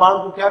 जब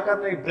बॉन्ड को क्या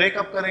करना है,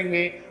 ब्रेकअप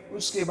करेंगे,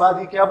 उसके बाद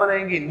ही क्या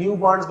बनाएंगे, न्यू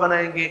बॉन्ड्स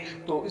बनाएंगे।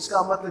 तो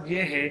इसका मतलब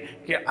ये है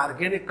कि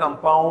ऑर्गेनिक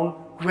कंपाउंड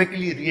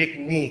क्विकली रिएक्ट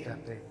नहीं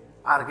करते।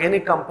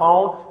 ऑर्गेनिक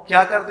कंपाउंड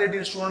क्या करते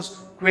डियर स्टूडेंट्स,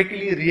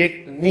 क्विकली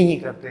रिएक्ट नहीं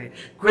करते।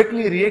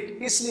 क्विकली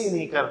रिएक्ट इसलिए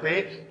नहीं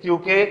करते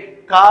क्योंकि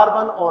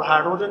कार्बन और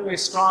हाइड्रोजन में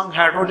स्ट्रॉन्ग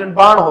हाइड्रोजन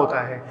बॉन्ड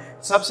होता है।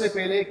 सबसे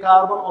पहले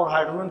कार्बन और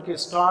हाइड्रोजन के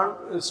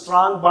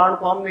स्ट्रॉन्ग बॉन्ड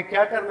को हमने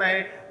क्या करना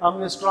है,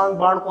 हमने स्ट्रॉन्ग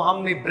बॉन्ड को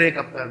हमने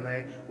ब्रेकअप करना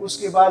है।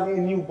 उसके बाद ये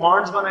न्यू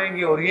बॉन्ड्स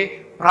बनाएंगे और ये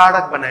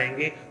प्रोडक्ट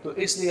बनाएंगे। तो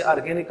इसलिए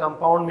ऑर्गेनिक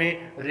कंपाउंड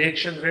में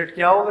रिएक्शन रेट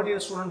क्या होगा डियर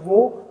स्टूडेंट,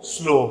 वो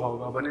स्लो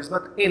होगा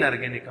बनिस्बत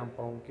इनऑर्गेनिक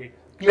कंपाउंड के।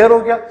 क्लियर हो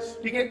गया,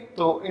 ठीक है।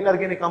 तो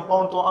इनऑर्गेनिक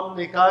कंपाउंड तो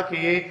हमने कहा कि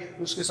ये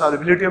उसकी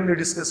सॉल्युबिलिटी हमने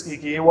डिस्कस की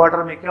कि ये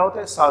वाटर में क्या होता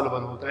है,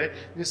 सॉल्युबल होता है।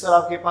 जिस तरह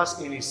आपके पास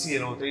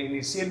इनिशियल होते हैं,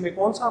 इनिशियल में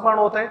कौन सा बॉन्ड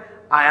होता है,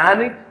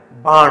 आयनिक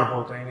बॉन्ड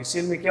होता है।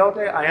 इनिशियल में क्या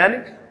होता है,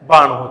 आयनिक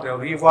बॉन्ड होता है,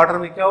 और ये वाटर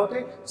में क्या होते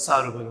हैं,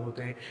 सॉल्युबल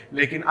होते हैं।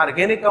 लेकिन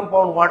ऑर्गेनिक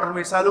कंपाउंड वाटर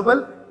में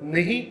सॉल्युबल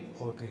नहीं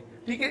होते,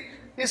 ठीक है।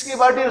 इसके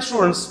बाद डियर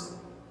स्टूडेंट्स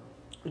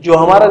जो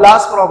हमारा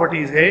लास्ट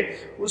प्रॉपर्टीज है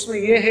उसमें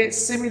ये है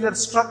similar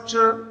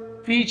structure,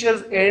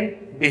 features and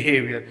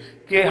behaviour,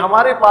 कि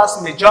हमारे पास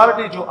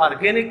मेजॉरिटी जो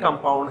ऑर्गेनिक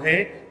कंपाउंड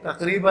है,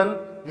 तकरीबन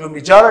जो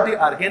मेजॉरिटी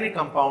ऑर्गेनिक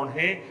कंपाउंड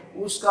है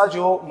उसका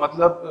जो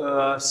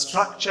मतलब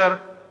स्ट्रक्चर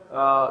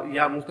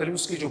या मुख्तलिफ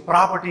उसकी जो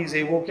प्रॉपर्टीज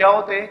है वो क्या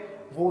होते हैं,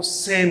 वो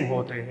सेम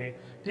होते हैं,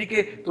 ठीक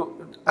है। तो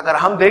अगर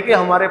हम देखें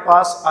हमारे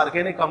पास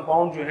ऑर्गेनिक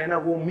कंपाउंड जो है ना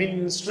वो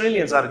मिलियंस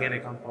ट्रिलियंस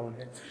ऑर्गेनिक कंपाउंड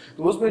है।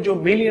 तो उसमें जो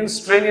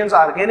मिलियंस ट्रिलियंस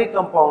ऑर्गेनिक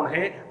कंपाउंड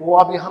है वो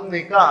अभी हमने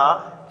कहा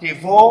कि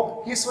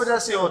वो किस वजह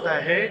से होता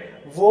है,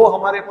 वो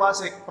हमारे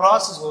पास एक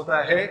प्रोसेस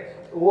होता है,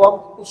 वो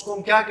उसको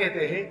हम क्या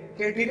कहते हैं,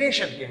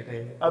 केटिनेशन कहते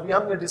हैं। अभी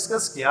हमने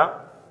डिस्कस किया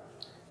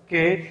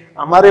कि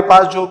हमारे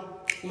पास जो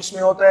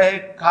उसमें होता है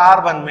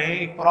कार्बन में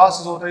एक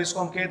प्रोसेस होता है, इसको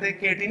हम कहते हैं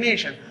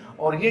केटिनेशन।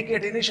 और ये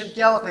केटिनेशन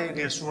क्या होता है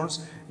डियर स्टूडेंट्स,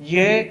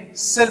 ये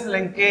self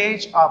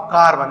linkage of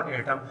carbon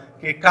atom,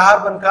 के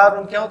कार्बन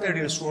कार्बन क्या होते हैं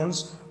डियर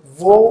स्टूडेंट्स,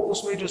 वो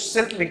उसमें जो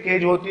सेल्फ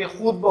लिंकेज होती है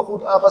खुद ब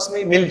खुद आपस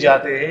में मिल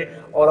जाते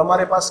हैं और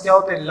हमारे पास क्या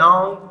होते हैं,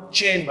 लॉन्ग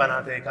चेन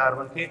बनाते हैं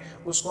कार्बन के,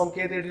 उसको हम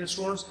कहते हैं डियर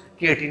स्टूडेंट्स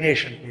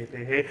केटिनेशन कहते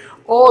हैं।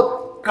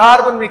 और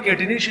कार्बन में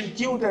केटिनेशन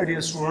क्यों होता है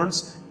डियर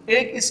स्टूडेंट्स,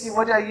 एक इसकी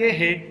वजह ये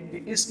है कि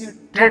इसकी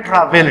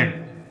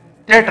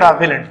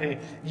टेट्रावेलेंट है।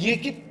 ये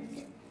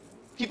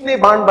कितने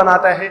बॉन्ड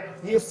बनाता है,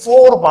 ये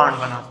 4 बॉन्ड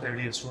बनाता है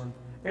dear student,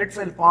 it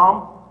will form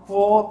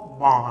 4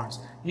 bonds,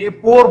 ये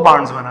 4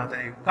 बॉन्ड्स बनाता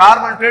है।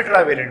 कार्बन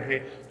टेट्रावेलेंट है,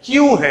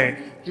 क्यों है,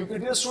 क्योंकि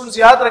डियर स्टूडेंट्स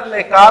याद रखना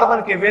है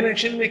कार्बन के वैलेंस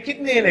शेल में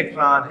कितने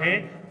इलेक्ट्रॉन हैं,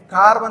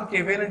 कार्बन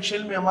के वैलेंस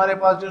शेल में हमारे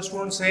पास जो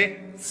स्टूडेंट्स है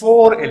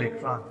 4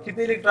 इलेक्ट्रॉन,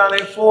 कितने इलेक्ट्रॉन है,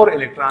 4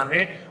 इलेक्ट्रॉन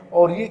है।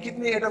 और ये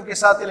कितने एटम के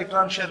साथ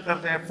इलेक्ट्रॉन शेयर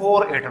करते हैं?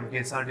 4 एटम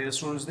के साथ। डियर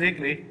स्टूडेंट्स देख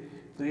ले,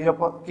 तो ये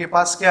आपके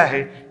पास क्या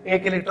है,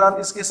 एक इलेक्ट्रॉन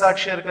इसके साथ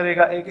शेयर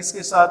करेगा, एक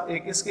इसके साथ,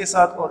 एक इसके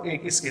साथ और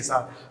एक इसके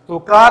साथ। तो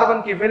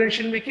कार्बन के वैलेंस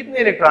शेल में कितने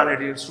इलेक्ट्रॉन है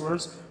डियर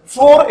स्टूडेंट्स?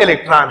 4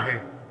 इलेक्ट्रॉन है,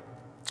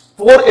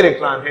 4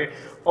 इलेक्ट्रॉन है।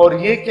 और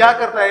ये क्या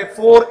करता है,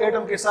 4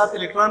 एटम के साथ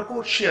इलेक्ट्रॉन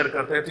को शेयर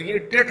करता है, तो ये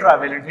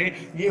टेट्रावेलेंट है,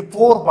 ये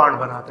 4 बॉन्ड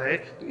बनाता है,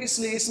 तो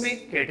इसलिए इसमें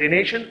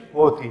कैटेनेशन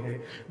होती है।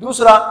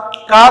 दूसरा,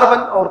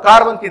 कार्बन और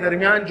कार्बन के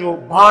दरमियान जो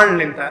बॉन्ड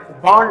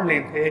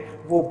लेंथ है,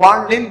 वो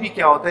बॉन्ड लेंथ भी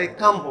क्या होता है,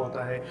 कम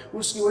होता है।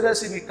 उसकी वजह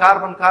से भी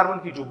कार्बन कार्बन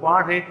की जो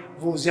बॉन्ड है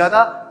वो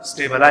ज्यादा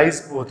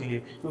स्टेबलाइज होती है,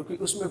 क्योंकि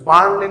उसमें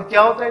बॉन्ड लेंथ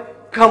क्या होता है,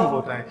 कम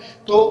होता है।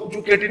 तो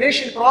जो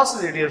कैटेनेशन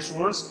प्रोसेस है डियर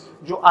स्टूडेंट्स,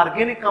 जो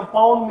ऑर्गेनिक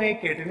कंपाउंड में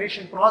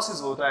कैटेनेशन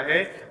प्रोसेस होता है,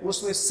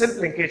 उसमें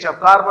सिर्फ लिंकेज ऑफ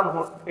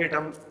कार्बन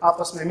एटम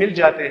आपस में मिल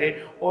जाते हैं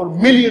और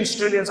मिलियंस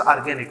ट्रिलियंस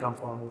ऑर्गेनिक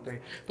कंपाउंड होते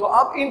हैं। तो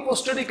अब इनको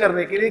स्टडी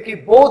करने के लिए कि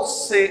बहुत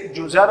से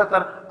जो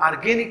ज्यादातर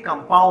ऑर्गेनिक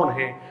कंपाउंड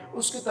है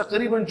उसके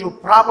तकरीबन जो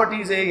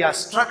प्रॉपर्टीज है या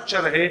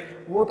स्ट्रक्चर है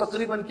वो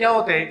तकरीबन क्या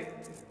होते हैं,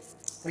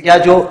 या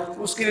जो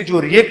उसके लिए जो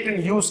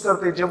रिएक्टेंट यूज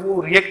करते हैं, जब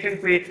वो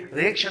रिएक्टेंट पे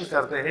रिएक्शन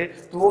करते हैं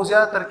तो वो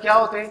ज्यादातर क्या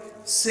होते हैं,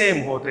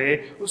 सेम होते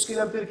हैं। उसके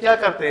लिए हम फिर क्या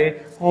करते हैं,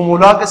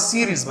 होमोलॉगस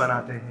सीरीज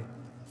बनाते हैं।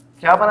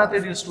 क्या बनाते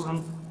हैं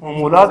स्टूडेंट?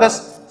 होमोलॉगस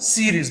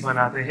सीरीज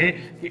बनाते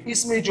हैं कि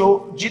इसमें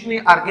जो जितने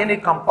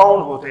ऑर्गेनिक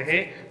कंपाउंड होते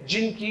हैं,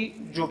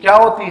 जिनकी जो क्या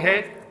होती है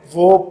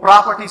वो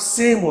प्रॉपर्टी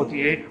सेम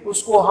होती है,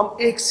 उसको हम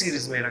एक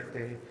सीरीज में रखते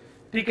हैं।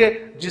 ठीक है,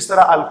 जिस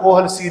तरह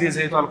अल्कोहल सीरीज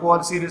है तो अल्कोहल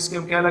सीरीज के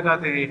हम क्या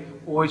लगाते हैं,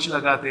 OH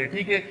लगाते हैं।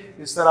 ठीक है,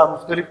 इस तरह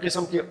मुख्तलिफ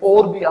किस्म के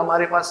और भी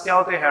हमारे पास क्या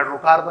होते हैं,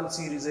 हाइड्रोकार्बन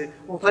सीरीज है,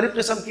 मुख्तलिफ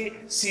किस्म की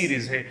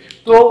सीरीज है।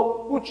 तो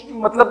कुछ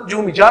मतलब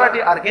जो मेजॉरिटी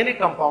ऑर्गेनिक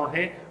कंपाउंड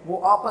है वो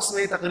आपस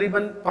में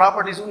तकरीबन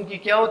प्रॉपर्टीज उनकी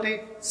क्या होती है,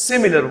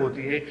 सिमिलर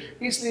होती है,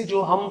 इसलिए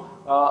जो हम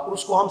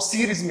उसको हम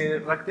सीरीज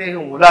में रखते हैं,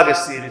 होमोलॉगस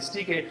सीरीज।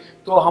 ठीक है,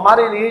 तो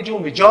हमारे लिए जो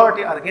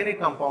मेजॉरिटी ऑर्गेनिक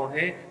कंपाउंड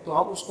है तो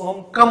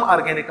हम कम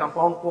ऑर्गेनिक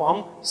कंपाउंड को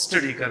हम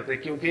स्टडी करते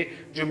हैं, क्योंकि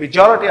जो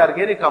मेजॉरिटी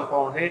ऑर्गेनिक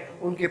कंपाउंड है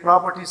उनके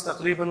प्रॉपर्टीज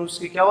तकरीबन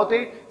उसके क्या होते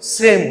हैं,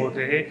 सेम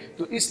होते हैं।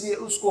 तो इसलिए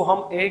उसको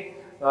हम एक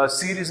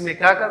सीरीज में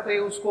क्या करते हैं,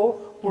 उसको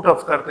पुट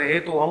ऑफ करते हैं,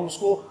 तो हम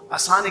उसको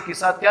आसानी के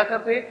साथ क्या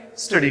करते हैं,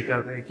 स्टडी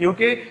करते हैं।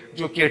 क्योंकि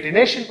जो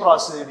कैटेनेशन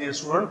प्रोसेस है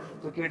स्टूडेंट,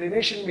 तो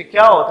कैटेनेशन में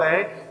क्या होता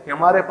है कि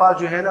हमारे पास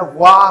जो है ना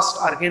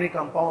वास्ट ऑर्गेनिक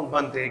कंपाउंड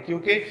बनते हैं,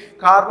 क्योंकि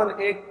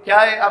कार्बन एक क्या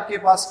है आपके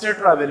पास,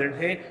 टेट्रावेलेंट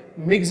है,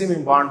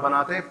 मैक्सिमम बॉन्ड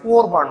बनाता है,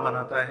 4 बॉन्ड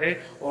बनाता है,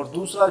 और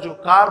दूसरा जो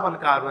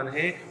कार्बन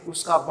है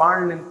उसका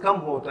बॉन्ड लेंथ कम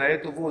होता है,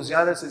 तो वो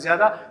ज्यादा से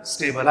ज्यादा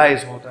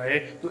स्टेबलाइज होता है।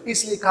 तो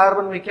इसलिए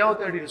कार्बन में क्या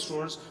होता है डियर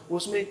स्टूडेंट्स,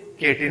 उसमें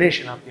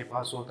कैटेनेशन आपके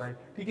पास होता है।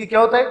 ठीक है, क्या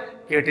होता है,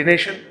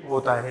 कैटेनेशन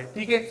होता है।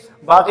 ठीक है,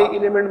 बाकी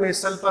एलिमेंट में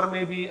सल्फर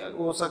में भी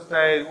हो सकता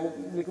है,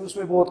 लेकिन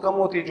उसमें बहुत कम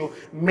होती है। जो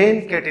मेन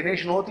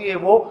कैटेनेशन होती है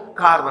वो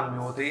कार्बन में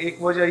होती है।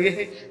 एक वजह यह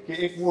है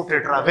कि एक वो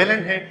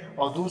टेट्रावेलेंट है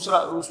और दूसरा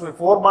उसमें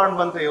 4 बॉन्ड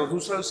बनते हैं, और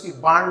दूसरा उसकी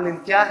बॉन्ड लेंथ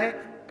क्या है,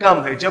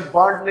 कम है। जब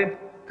बॉन्ड लेंथ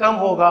कम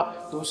होगा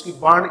तो उसकी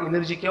बॉन्ड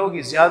एनर्जी क्या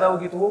होगी, ज्यादा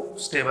होगी, तो वो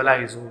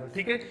स्टेबलाइज होगा।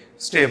 ठीक है,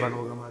 स्टेबल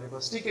होगा हमारे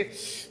पास। ठीक है,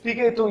 ठीक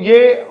है, तो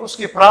ये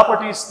उसकी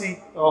प्रॉपर्टीज थी।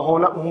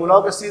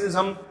 होमोलॉगस सीरीज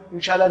हम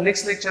इंशाल्लाह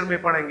नेक्स्ट लेक्चर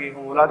में पढ़ेंगे,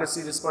 होमोलॉगस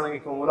सीरीज पढ़ेंगे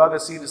कि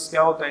होमोलॉगस सीरीज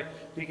क्या होता है।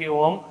 ठीक है,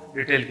 वो हम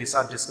डिटेल के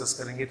साथ डिस्कस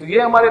करेंगे। तो ये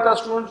हमारे पास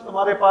स्टूडेंट्स,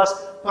 हमारे पास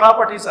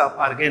प्रॉपर्टीज ऑफ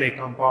ऑर्गेनिक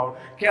कंपाउंड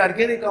के,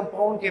 ऑर्गेनिक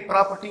कंपाउंड के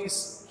प्रॉपर्टीज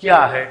क्या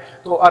है।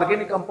 तो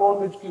ऑर्गेनिक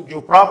कंपाउंड में जो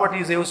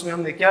प्रॉपर्टीज है उसमें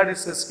हमने क्या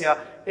डिस्कस किया,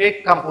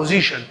 एक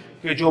कंपोजिशन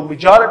कि जो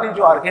मेजॉरिटी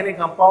जो ऑर्गेनिक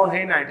कंपाउंड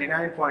है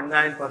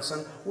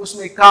 99.9%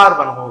 उसमें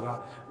कार्बन होगा।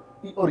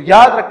 और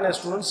याद रखना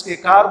स्टूडेंट्स के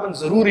कार्बन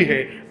जरूरी है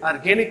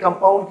ऑर्गेनिक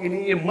कंपाउंड के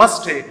लिए, ये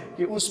मस्ट है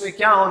कि उसमें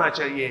क्या होना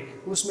चाहिए,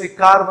 उसमें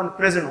कार्बन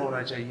प्रेजेंट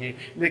होना चाहिए।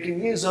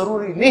 लेकिन ये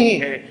जरूरी नहीं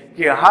है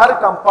कि हर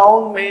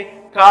कंपाउंड में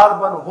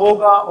कार्बन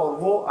होगा और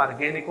वो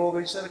ऑर्गेनिक होगा।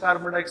 जैसे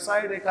कार्बन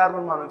डाइऑक्साइड है, कार्बन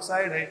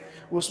मोनोऑक्साइड है,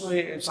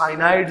 उसमें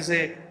साइनाइड्स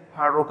है,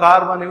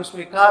 हाइड्रोकार्बन है,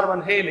 उसमें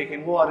कार्बन है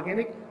लेकिन वो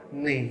ऑर्गेनिक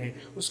नहीं है।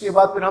 उसके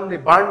बाद फिर हमने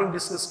बॉन्डिंग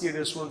डिस्कस की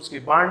स्टूडेंट्स की।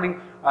 बॉन्डिंग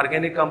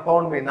ऑर्गेनिक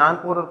कंपाउंड में नॉन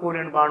पोलर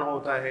कोवेलेंट बॉन्ड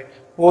होता है,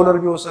 पोलर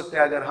भी हो सकता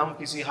है। अगर हम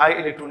किसी हाई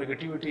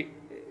इलेक्ट्रोनेगेटिविटी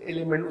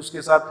एलिमेंट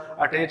उसके साथ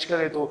अटैच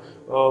करें तो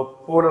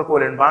पोलर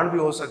कोवेलेंट बॉन्ड भी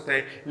हो सकता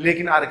है,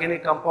 लेकिन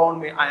ऑर्गेनिक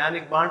कंपाउंड में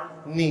आयनिक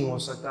बॉन्ड नहीं हो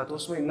सकता, तो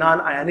उसमें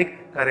नॉन आयनिक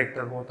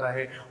कैरेक्टर होता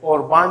है।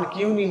 और बॉन्ड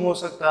क्यों नहीं हो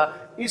सकता,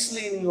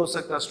 इसलिए नहीं हो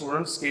सकता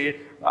स्टूडेंट्स के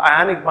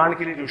आयनिक बॉन्ड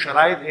के लिए जो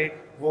शराइत है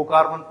वो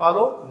कार्बन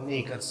फॉलो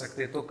नहीं कर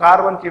सकते। तो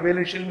कार्बन के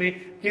वैलेंस शेल में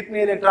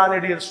कितने इलेक्ट्रॉन है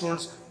डियर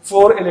स्टूडेंट्स,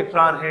 4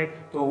 इलेक्ट्रॉन है।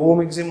 तो वो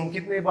मैक्सिमम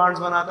कितने बॉन्ड्स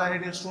बनाता है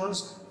डियर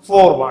स्टूडेंट्स,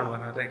 4 बॉन्ड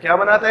बनाता है। क्या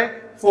बनाता है,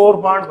 4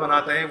 बॉन्ड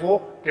बनाता है, वो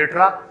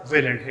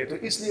टेट्रावेलेंट है। तो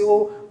इसलिए वो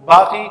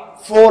बाकी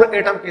 4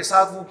 एटम के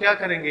साथ वो क्या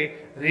करेंगे,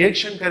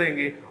 रिएक्शन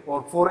करेंगे,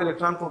 और 4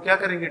 इलेक्ट्रॉन को क्या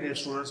करेंगे डियर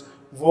स्टूडेंट्स,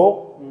 वो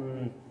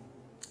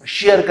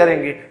शेयर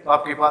करेंगे, तो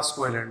आपके पास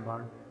कोवेलेंट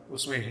बॉन्ड।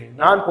 उसमें है,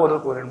 नॉन पोलर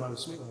कोवैलेंट बॉन्ड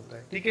उसमें होता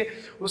है। ठीक है,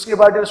 उसके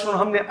बाद स्टूडेंट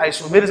हमने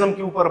आइसोमेरिज्म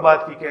के ऊपर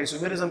बात की कि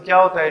आइसोमेरिज्म क्या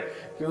होता है,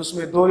 कि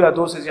उसमें दो या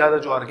दो से ज्यादा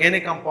जो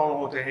ऑर्गेनिक कंपाउंड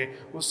होते हैं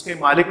उसके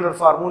मॉलिक्यूलर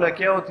फार्मूला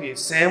क्या होती है,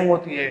 सेम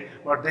होती है,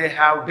 but they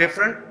have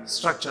different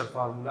structure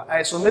formula.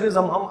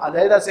 Isomerism हम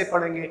अलग से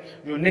पढ़ेंगे,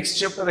 जो नेक्स्ट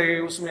चैप्टर है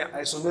उसमें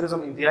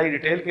आइसोमेरिज्म इंतहाई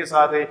डिटेल के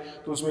साथ है,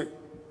 तो उसमें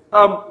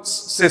हम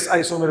सिस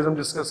आइसोमेरिज्म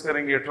डिस्कस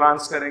करेंगे,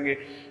 ट्रांस करेंगे,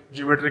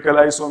 geometrical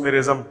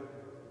isomerism,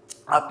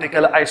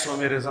 optical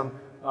isomerism,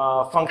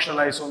 functional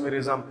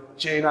isomerism,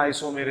 chain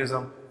isomerism,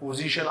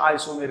 position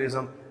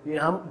isomerism, ये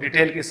हम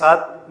डिटेल के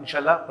साथ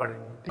इंशाल्लाह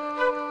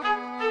पढ़ेंगे।